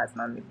سوال از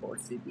من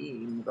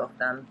میپرسیدی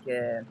میگفتم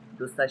که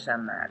دوست داشتم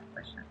مرد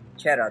باشم.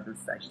 چرا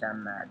دوست داشتم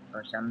مرد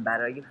باشم؟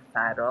 برای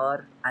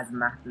فرار از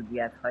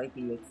محدودیت هایی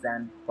که یک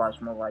زن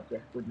باش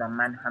مواجه بود و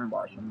من هم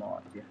باش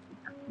مواجه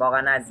بودم.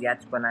 واقعا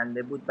اذیت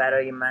کننده بود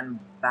برای من.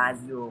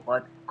 بعضی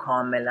اوقات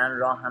کاملا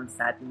راهم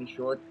سد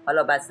میشد.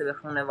 حالا بسته به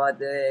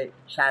خانواده،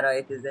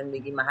 شرایط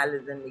زندگی، محل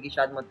زندگی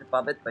شاید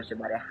متفاوت باشه،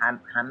 برای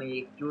همه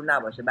یک جور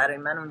نباشه. برای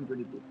من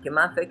اونجوری بود که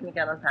من فکر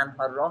میکردم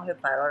تنها راه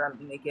فرارم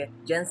اینه که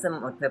جنس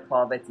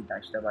متفاوتی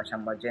داشته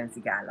باشم با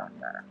جنسی که الان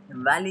دارم.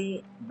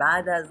 ولی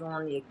بعد از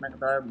اون یک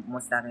مقدار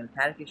مستقیم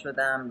تر که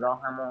شدم،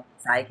 راهمو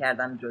سعی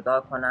کردم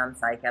جدا کنم،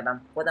 سعی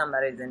کردم خودم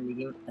برای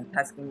زندگیم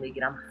تصمیم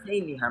بگیرم.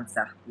 خیلی هم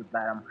سخت بود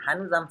برام،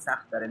 هنوزم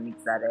سخت داره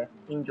میگذره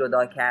این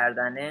جدا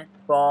کردن.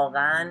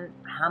 واقعا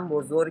هم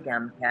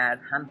بزرگم کرد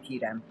هم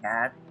پیرم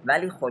کرد،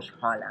 ولی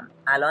خوشحالم.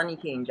 الانی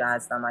که اینجا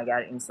هستم اگر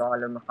این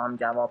سوالو میخوام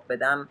جواب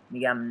بدم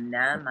میگم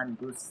نه، من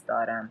دوست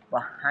دارم با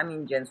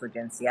همین جنس و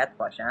جنسیت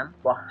باشم،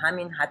 با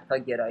همین حتی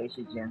گرایش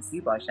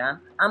جنسی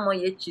باشم، اما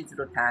یه چیز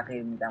رو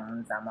تغییر میدم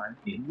اون زمان.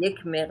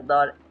 یک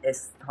مقدار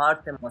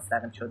استارت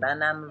مستقیم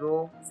شدنم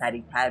رو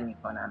سریعتر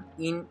میکنم.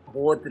 این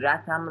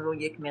قدرتم رو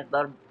یک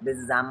مقدار به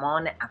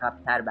زمان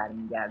عقب‌تر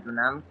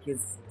برمیگردونم که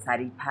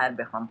سریعتر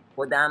بخوام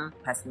خودم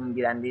تصمیم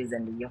گیرنده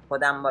زندگی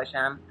خودم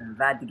باشم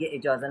و دیگه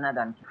اجازه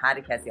ندم که هر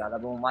کسی، حالا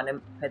به عنوان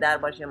پدر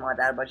باشه،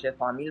 مادر باشه،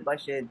 فامیل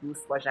باشه،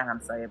 دوست باشه،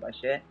 همسایه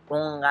باشه،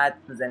 اونقدر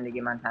تو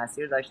زندگی من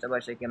تاثیر داشته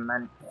باشه که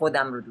من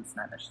خودم رو دوست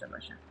نداشته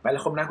باشم. ولی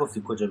خب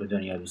نگفتی کجا به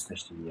دنیا دوست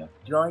داشتی بیاد؟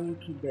 جایی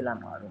که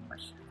دلم آروم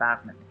باشه، فرق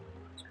نمیکنه.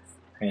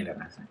 خیلی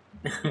قشنگ.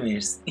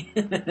 مرسی.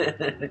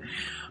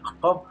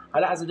 خب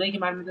حالا از اونجایی که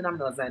من میدونم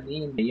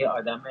نازنین یه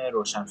آدم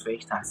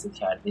روشنفکر، تحصیل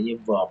کرده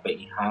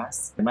واقعی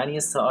هست، من یه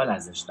سوال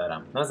ازش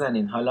دارم.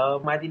 نازنین حالا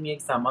اومدیم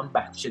یک زمان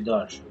بچه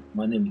دار شد،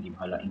 ما نمیگیم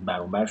حالا این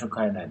برون برشون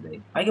کار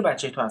نداری. اگه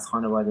بچه تو از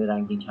خانواده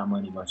رنگین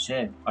کمانی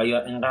باشه،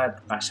 آیا اینقدر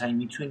قشنگ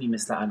میتونی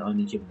مثل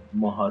الانی که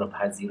ماها رو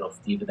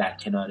پذیرفتی و در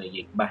کنار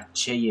یک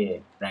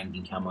بچه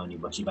رنگین کمانی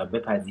باشی و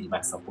بپذیری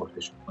و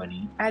ساپورتش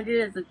کنی؟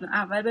 علیرضا جون،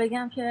 اول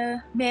بگم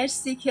که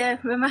مرسی که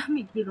به من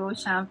میگی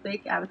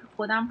روشنفکر. البته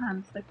خودم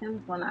هم فکر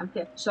نمی‌کنم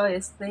که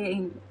شایسته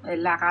این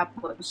لقب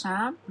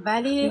باشم،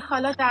 ولی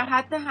حالا در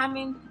حد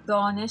همین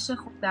دانش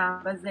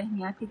خودم و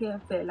ذهنیتی که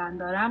فعلا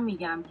دارم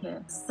میگم که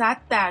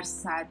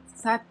 100%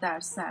 100%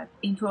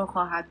 اینطور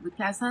خواهد بود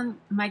که اصلا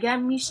مگر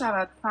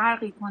میشود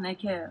فرقی کنه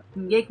که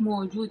یک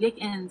موجود، یک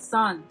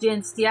انسان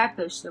جنسیت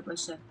داشته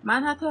باشه.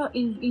 من حتی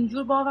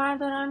اینجور باور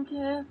دارم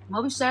که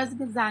ما بیشتر از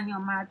اینکه زن یا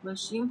مرد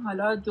باشیم،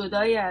 حالا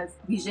جدای از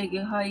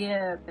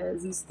ویژگی‌های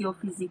زیستی و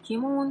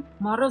فیزیکیمون،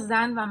 ما رو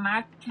زن و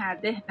مرد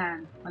کرده هن.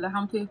 حالا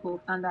هم توی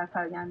گفتن در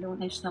فرآیند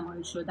اون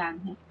اجتماعی شدن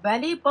هن.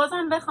 ولی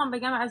بازم بخوام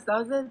بگم از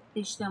لحاظ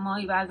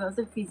اجتماعی و از لحاظ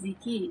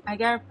فیزیکی،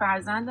 اگر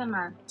فرزند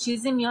من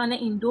چیزی میان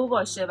این دو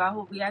باشه و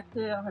هویت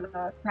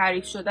حالا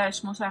تعریف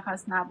شدهش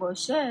مشخص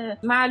نباشه،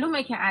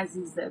 معلومه که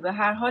عزیزه. به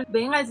هر حال به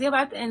این قضیه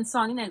باید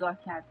انسانی نگاه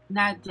کرد،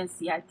 نه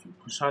جنسیتی.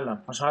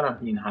 خوشحالم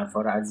که این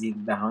حرفا رو از یک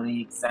دهان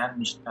یک زن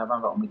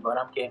میشنوم و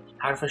امیدوارم که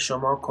حرف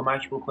شما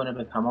کمک بکنه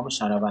به تمام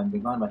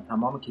شنوندگان و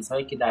تمام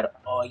کسایی که در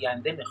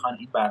آینده میخوان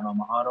این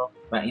برنامه‌ها رو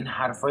و این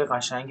حرفای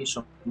قشنگ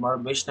شما رو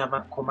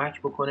بشنون، کمک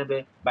بکنه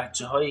به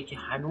بچه‌هایی که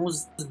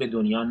هنوز به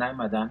دنیا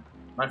نیومدن.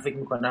 من فکر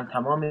میکنم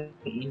تمام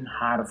این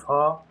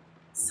حرف‌ها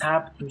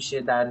ثبت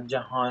میشه در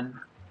جهان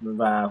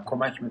و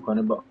کمک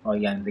میکنه به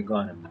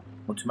آیندگان ما.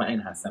 مطمئن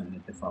هستم این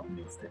اتفاق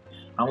میفته.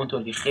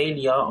 همونطور که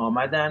خیلی‌ها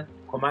آمدن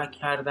کمک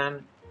کردن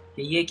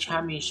که یک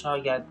کمی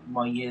شاید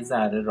ما یه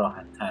ذره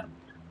راحت‌تر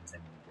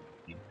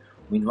بتونیم.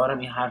 امیدوارم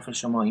این حرف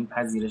شما، این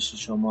پذیرش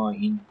شما،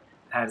 این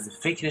طرز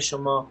فکر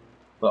شما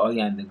به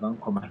آیندگان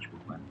کمک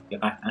بکنه که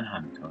قطعا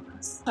همینطور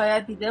هست.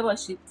 شاید دیده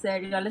باشید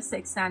سریال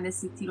سکس اند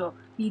سیتی رو.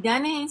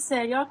 دیدن این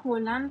سریال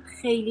کلاً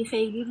خیلی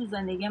خیلی رو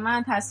زندگی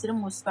من تاثیر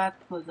مثبت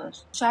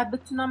گذاشت. شاید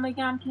بتونم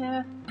بگم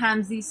که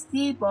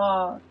همزیستی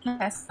با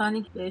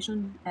کسانی که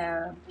بهشون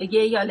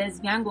گی یا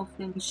لزبیان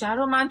گفته میشه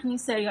رو من تو این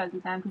سریال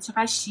دیدم که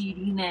چقدر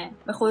شیرینه.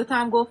 به خودت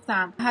هم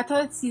گفتم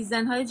حتی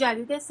سیزن‌های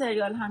جدید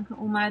سریال هم که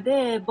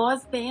اومده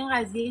باز به این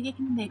قضیه یک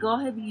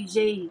نگاه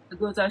ویژه‌ای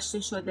گذاشته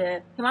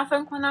شده که من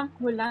فکر کنم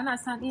کلاً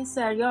اصلا این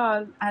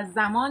سریال از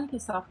زمانی که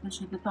ساخته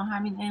شده تا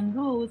همین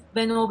امروز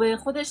به نوبه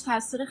خودش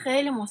تاثیر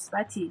خیلی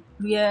مثبتی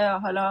روی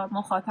حالا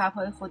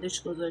مخاطب‌های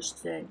خودش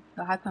گذاشته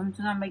یا حتی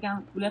میتونم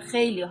بگم روی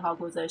خیلی ها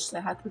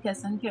گذاشته، حتی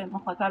کسانی که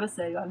مخاطب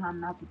سریال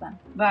هم نبودن.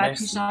 و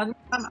پیشنهاد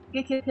می‌کنم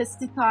که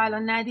کسی تا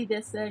الان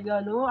ندیده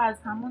سریالو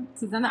از همون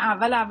سیزن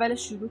اول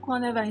شروع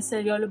کنه و این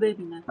سریالو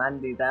ببینه. من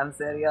دیدم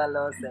سریال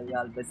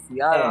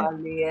بسیار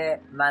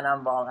عالیه.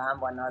 منم واقعا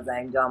با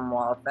نازنین جان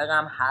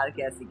موافقم. هر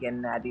کسی که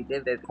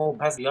ندیده خب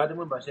پس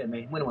یادمون باشه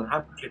مهمونمون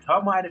هم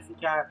کتاب معرفی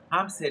کرد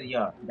هم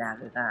سریال.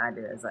 دقیقاً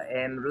علیرضا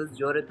امروز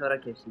جور تو رو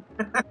کشید.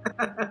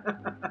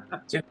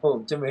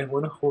 چه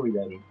مهمون خوبی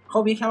داریم.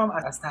 خب یکم هم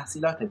از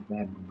تحصیلاتت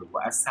بهمون بگو،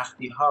 از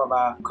سختی‌ها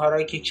و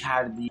کارهایی که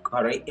کردی،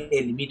 کارهای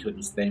علمی تو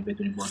دوست داریم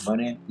بدونیم به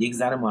عنوان یک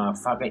زن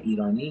موفق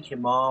ایرانی که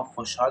ما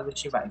خوشحال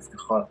بشیم و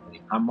افتخار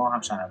کنیم، اما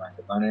هم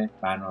شنوندگان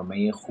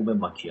برنامه خوب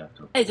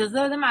ماکیاتو.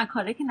 اجازه بده من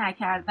کاری که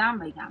نکردم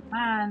بگم.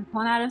 من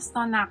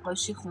هنرستان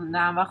نقاشی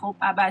خوندم و خب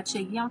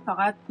بچگی هم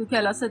فقط تو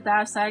کلاس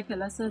درس، سر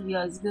کلاس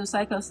ریاضی و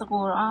سر کلاس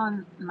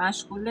قرآن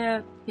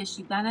مشغول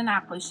کشیدن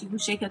نقاشی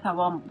گوشه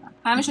کتابام بودم.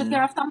 همین شد که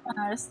رفتم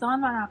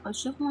هنرستان و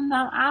نقاشی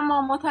خوندم،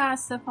 اما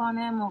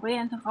متاسفانه موقع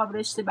انتخاب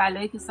رشته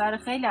بلایی که سر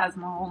خیلی از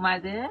ما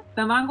اومده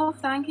به من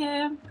گفتن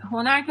که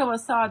هنر که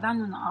واسه آدم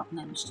نون آب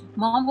نمیشه.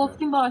 ما هم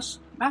گفتیم باش.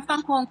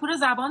 رفتم کنکور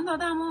زبان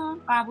دادم و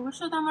قبول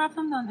شدم و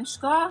رفتم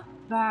دانشگاه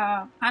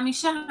و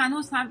همیشه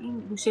هنوز هم این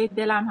گوشه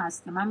دلم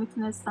هست که من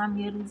میتونستم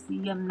یه روزی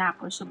یه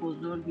نقاش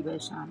بزرگی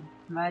بشم.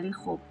 ولی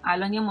خب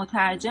الان یه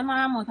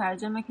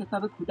مترجم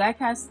کتاب کودک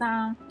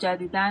هستم.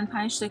 جدیداً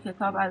 5 تا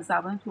کتاب از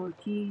زبان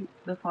ترکی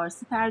به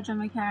فارسی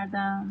ترجمه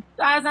کردم.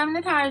 در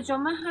زمینه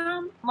ترجمه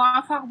هم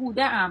موفق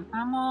بودم،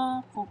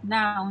 اما خب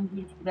نه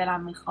اونجوری که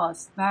دلم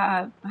میخواست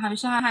و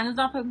همیشه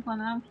هنوزم فکر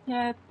میکنم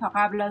که تا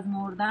قبل از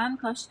مردن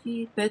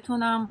کاشکی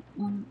بتونم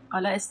اون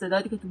حالا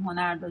استعدادی که تو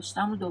هنر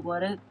داشتم رو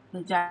دوباره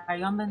به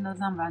جریان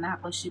بندازم و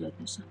نقاشی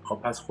بکشم. خب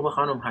پس خوب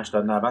خانم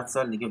 80-90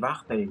 سال دیگه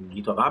وقت داریم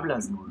میگی تا قبل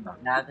از مردن.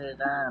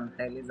 دقیقاً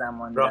خیلی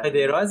زمان راه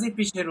درازی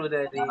پیش رو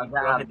داری.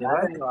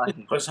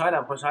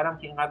 خوشحالم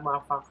که اینقدر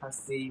موفق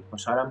هستی،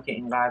 خوشحالم که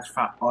اینقدر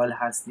فعال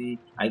هستی.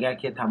 اگر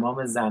که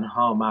تمام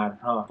زنها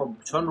مردها، خب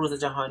چون روز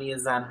جهانی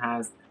زن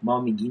هست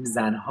ما میگیم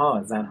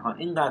زنها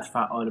اینقدر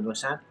فعال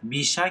باشن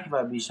بیشک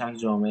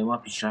جامعه ما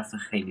پیشرفت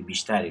خیلی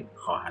بیشتری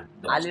خواهد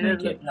داشت.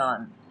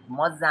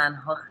 ما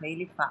زنها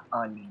خیلی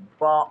فعالیم.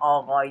 با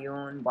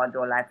آقایون، با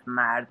دولت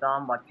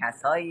مردان، با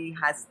کسایی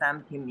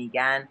هستم که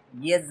میگن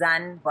یه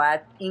زن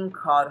باید این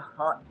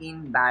کارها،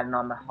 این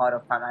برنامه ها رو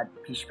فقط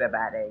پیش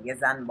ببره. یه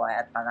زن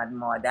باید فقط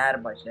مادر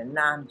باشه.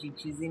 نه همچین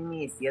چیزی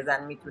نیست. یه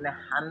زن میتونه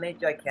همه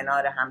جا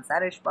کنار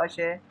همسرش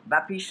باشه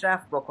و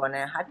پیشرفت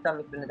بکنه. حتی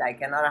میتونه در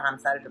کنار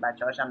همسرش و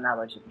بچه‌هاش هم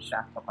نباشه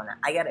پیشرفت بکنه.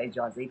 اگر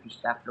اجازه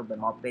پیشرفت رو به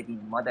ما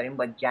بدین. ما داریم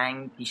با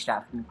جنگ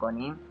پیشرفت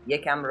میکنیم.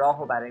 یکم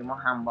راهو برای ما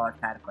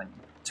هموارتر کنیم.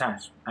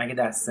 چشم، اگه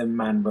دست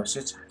من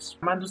باشه چشم.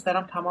 من دوست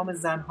دارم تمام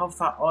زنها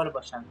فعال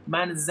باشن.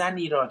 من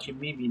زنی را که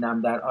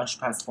میبینم در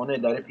آشپزخونه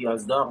داره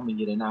پیاز داغ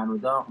میگیره، نعنا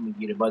داغ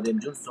میگیره،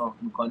 بادمجون سرخ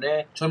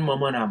میکنه، چون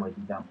مامانم رو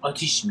دیدم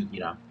آتیش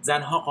میگیرم.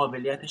 زنها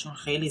قابلیتشون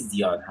خیلی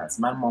زیاد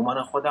هست. من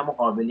مامان خودم و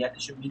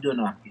قابلیتشو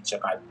میدونم که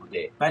چقدر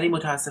بوده، ولی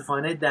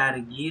متاسفانه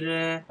درگیر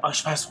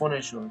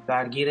آشپزخونه شد،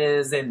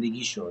 درگیر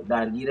زندگی شد،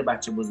 درگیر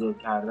بچه بزرگ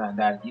کردن،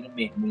 درگیر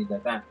مهمونی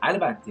دادن.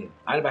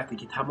 البته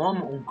که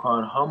تمام اون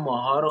کارها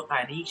ماها رو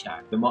غنی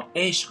کرد، به ما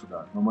عشق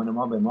داد، مامان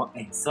ما به ما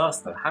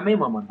احساس داد. همه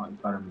مامان ها این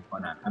کارو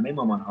میکنن، همه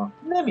مامان ها،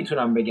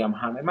 نمیتونم بگم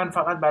همه، من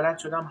فقط بلد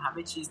شدم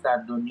همه چیز در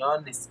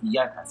دنیا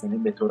نسبیت هست، یعنی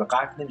به طور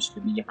قطع نمیشه که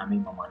بگی همه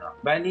مامان ها.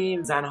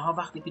 ولی زنها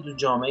وقتی که تو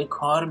جامعه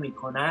کار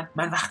میکنن،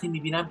 من وقتی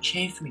میبینم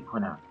کیف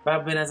میکنم و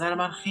به نظر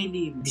من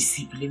خیلی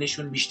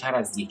دیسیپلینشون بیشتر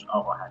از یک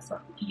آقا هست.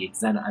 وقتی که یک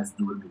زن از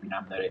دور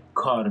میبینم داره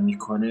کار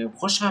میکنه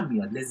خوشم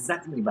میاد،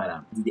 لذت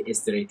میبرم. دید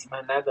استریتی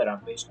من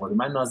ندارم بهش.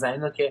 من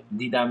نازنین رو که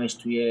دیدمش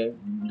توی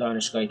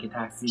دانشگاهی که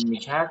تحصیل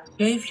میکرد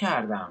کیف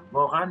کردم،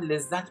 واقعا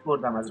لذت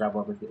بردم از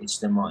روابط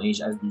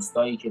اجتماعیش، از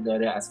دوستایی که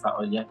داره، از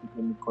فعالیتی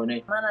که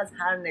میکنه. من از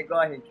هر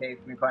نگاهی کیف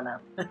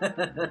میکنم.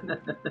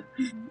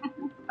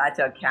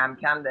 بچه‌ها کم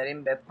کم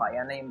داریم به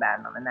پایان این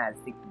برنامه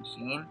نزدیک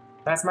میشیم.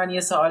 پس من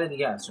یه سوال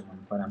دیگه از شما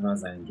میکنم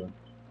نازنین جون.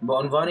 به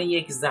عنوان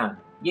یک زن،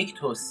 یک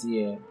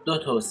توصیه، 2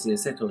 توصیه،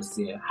 3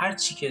 توصیه، هر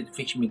چی که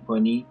فکر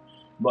میکنی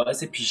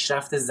باعث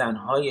پیشرفت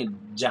زنهای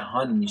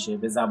جهان میشه،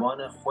 به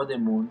زبان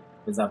خودمون،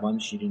 به زبان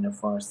شیرین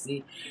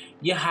فارسی،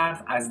 یه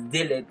حرف از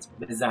دلت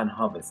به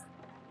زنها بزن.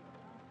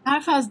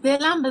 حرف از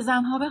دلم به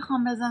زنها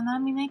بخوام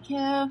بزنم اینه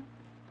که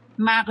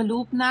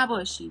مغلوب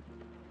نباشید.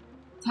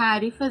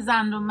 تعریف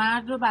زن و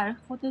مرد رو برای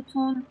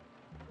خودتون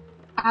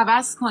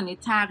عوض کنید،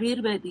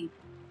 تغییر بدید.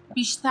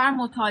 بیشتر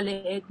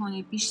مطالعه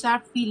کنید، بیشتر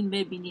فیلم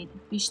ببینید،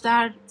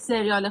 بیشتر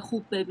سریال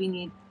خوب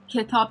ببینید،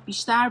 کتاب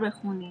بیشتر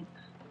بخونید.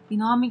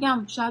 اینا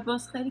میگم شاید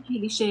باز خیلی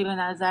کلیشه‌ای به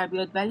نظر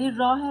بیاد، ولی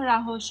راه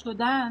رها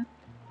شدن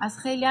از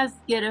خیلی از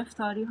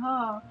گرفتاری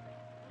ها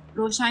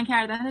روشن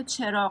کردن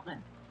چراغه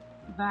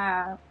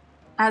و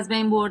از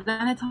بین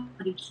بردن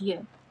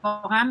تاریکیه.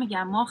 واقعا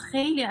میگم ما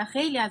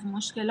خیلی از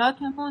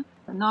مشکلاتمون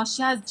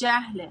ناشی از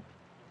جهله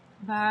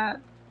و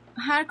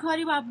هر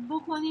کاری باید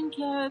بکنیم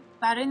که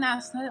برای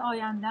نسل‌های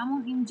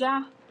آیندهمون این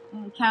جهل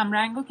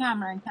کمرنگ و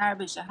کمرنگ‌تر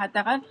بشه،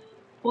 حداقل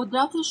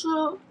قدرتش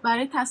رو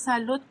برای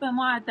تسلط به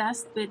ما از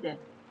دست بده.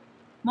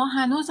 ما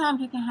هنوز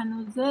هم که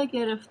هنوزه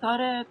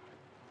گرفتار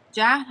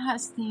جهل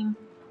هستیم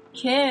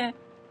که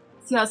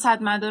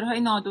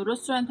سیاستمدارهای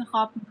نادرست رو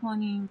انتخاب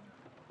میکنیم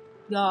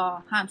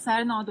یا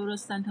همسر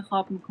نادرست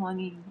انتخاب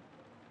میکنیم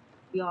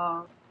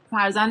یا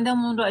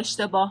فرزندمون رو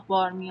اشتباه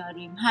بار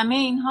میاریم. همه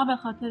اینها به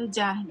خاطر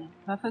جهله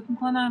و فکر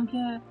میکنم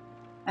که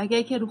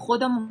اگه که رو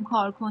خودمون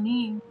کار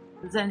کنیم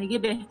زندگی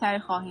بهتری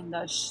خواهیم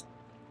داشت.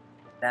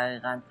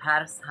 دقیقاً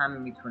ترس هم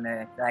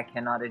میتونه در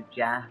کنار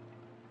جهل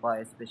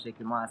باعث بشه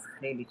که ما از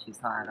خیلی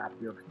چیزها عقب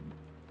بیفتیم.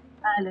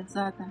 بله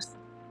 100%.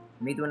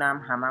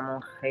 میدونم هممون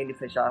خیلی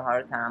فشارها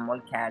رو تحمل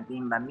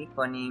کردیم و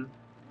میکنیم،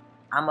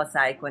 اما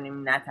سعی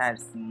کنیم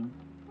نترسیم.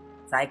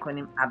 سعی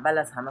کنیم اول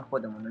از همه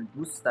خودمون رو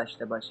دوست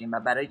داشته باشیم و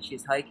برای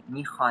چیزهایی که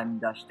میخوایم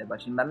داشته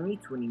باشیم و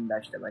میتونیم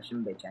داشته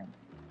باشیم بجنگیم.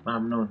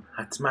 ممنون.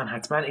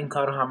 حتما این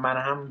کار رو من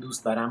هم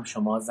دوست دارم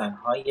شما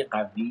زنهای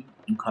قوی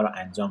این کار رو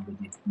انجام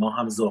بدید. ما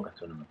هم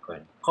ذوقتون رو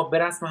میکنیم. خب به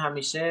رسم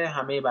همیشه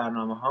همه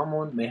برنامه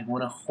هامون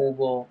مهمون خوب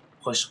و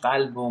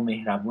خوشقلب و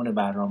مهربون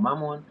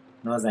برنامه‌مون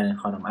نازنین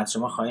خانم، از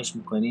شما خواهش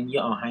میکنیم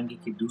یه آهنگی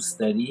که دوست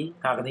داری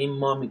تقدیم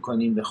ما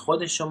میکنیم به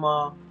خود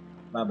شما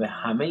و به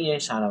همه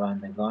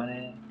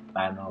شنوندگان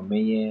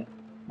برنامه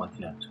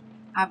ماتیاتون.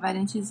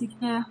 اولین چیزی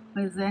که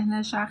به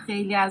ذهنش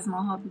خیلی از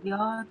ماها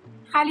بیاد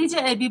خلیج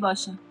ابی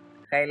باشه.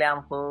 خیلی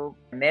هم خوب.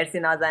 مرسی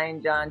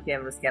نازنین جان که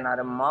امروز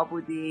کنار ما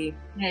بودی.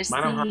 مرسی.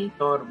 منم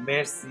همینطور.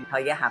 مرسی. تا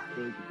یه هفته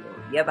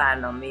دیگه یه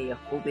برنامه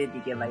خوب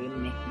دیگه و یه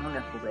مهمون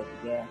خوب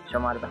دیگه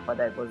شما رو به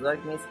خدای بزرگ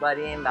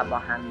میسپاریم و با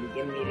هم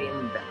دیگه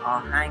میریم به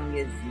آهنگ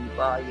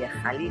زیبای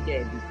خلیج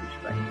ابی گوش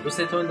کنیم.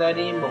 دوستتون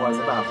داریم.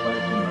 مواظب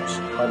افکارتون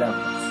باشید.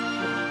 خداحافظ.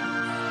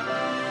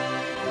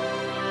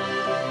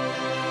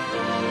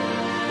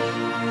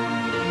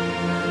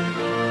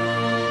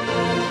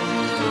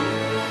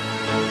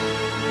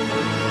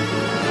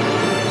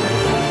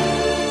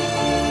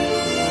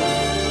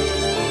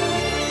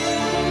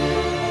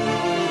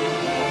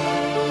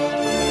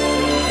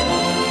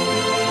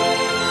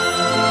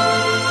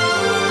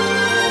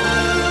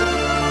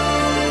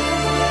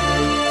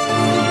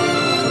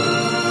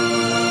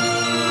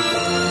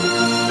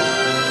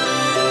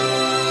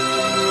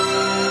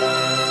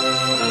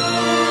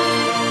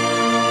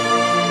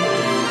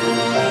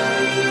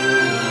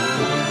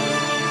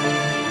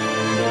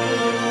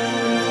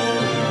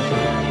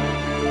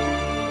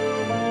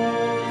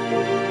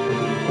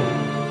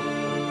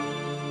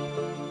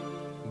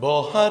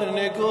 با هر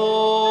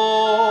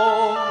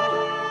نگاه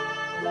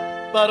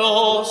بر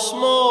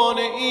آسمان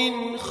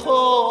این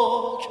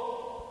خاک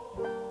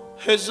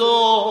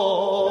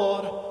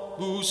هزار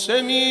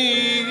بوسه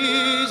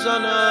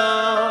میزنم،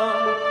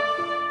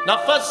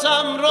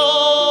 نفسم را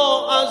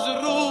از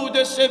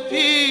رود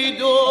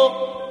سپید و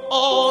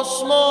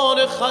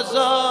آسمان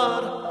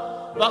خزر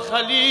و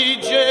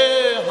خلیج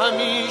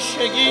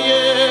همیشگی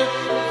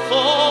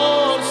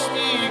فارس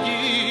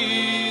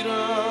میگیرم.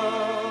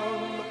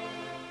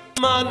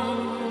 من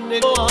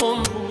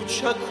نگاهم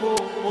کوچک و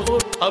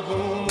بزرگ ابو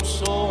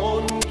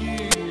موسی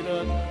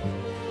گیرد.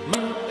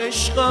 من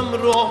عشقم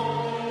را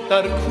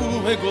در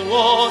کوه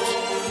گوات،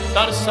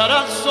 در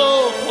سرخس و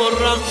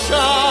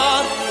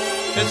خرمشهر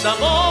به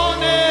زمان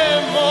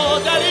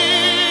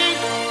مادری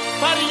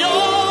فریاد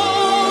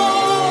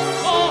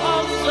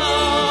خواهم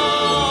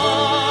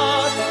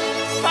زد،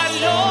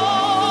 فریاد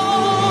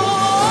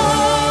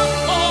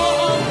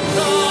خواهم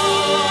زد.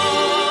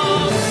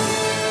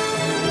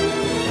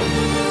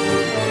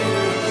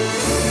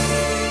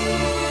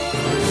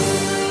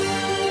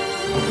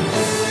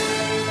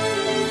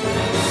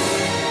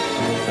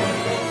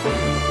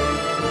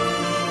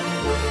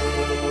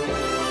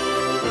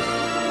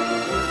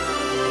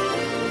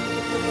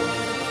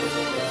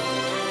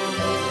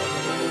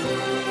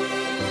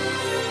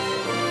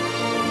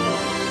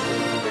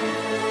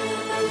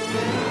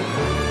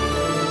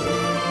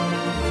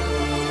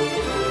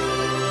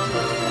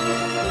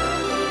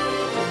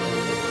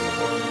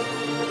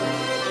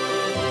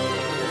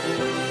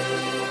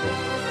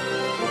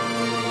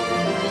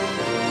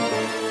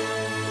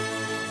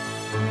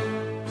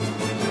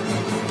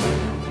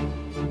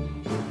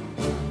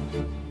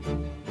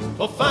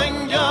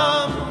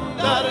 تفنگم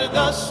در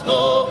دست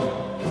و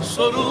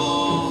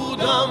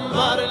سرودم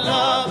بر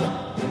لب،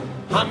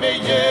 همه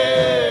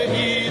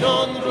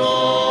ایران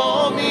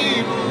را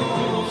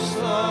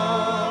میبوسم.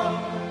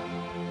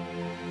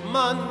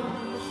 من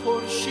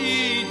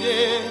خورشید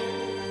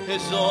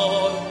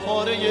هزار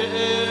پاره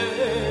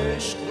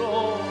عشق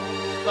را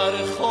بر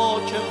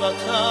خاک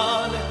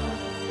وطن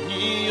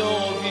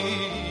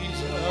میآویزم.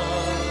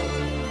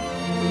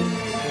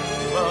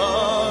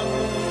 من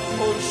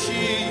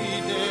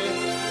خورشید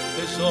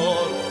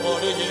هزار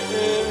پاره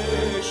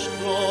عشق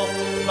را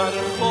بر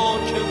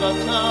خاک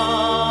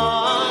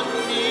وطن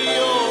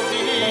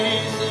می‌آویزم.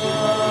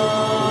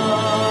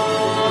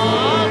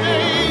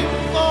 ای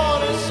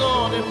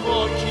وارثان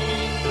پاکی،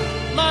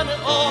 من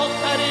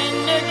آخرین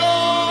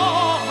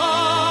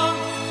نگاهم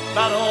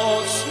بر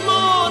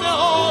آسمان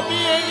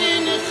آبی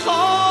این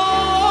خاک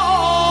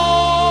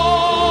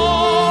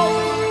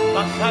و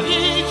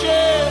خلیج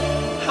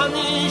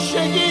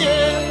همیشگی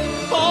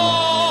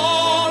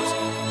فارس،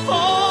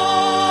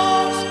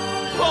 فارس،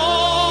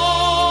 فارس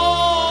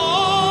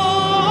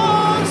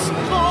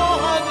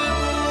خواهد بود.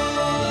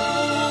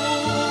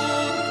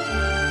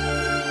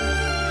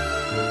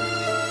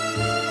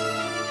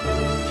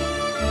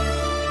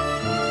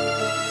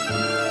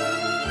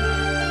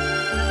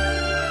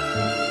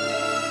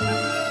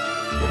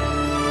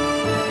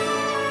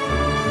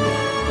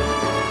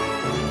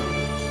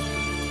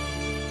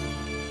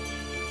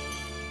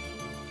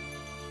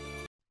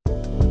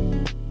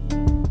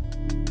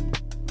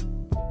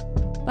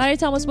 برای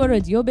تماس با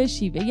رادیو به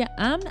شیوه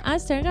امن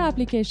از طریق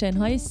اپلیکیشن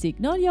های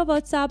سیگنال یا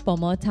واتساپ با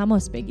ما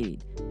تماس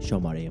بگیرید.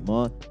 شماره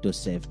ما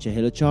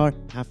 2044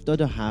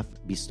 77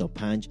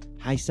 25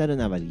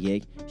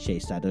 891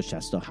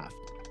 667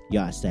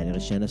 یا از طریق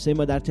شناسه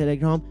ما در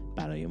تلگرام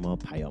برای ما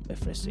پیام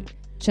بفرستید.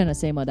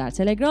 شناسه ما در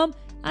تلگرام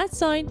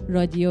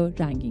 @رادیو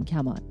رنگین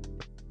کمان.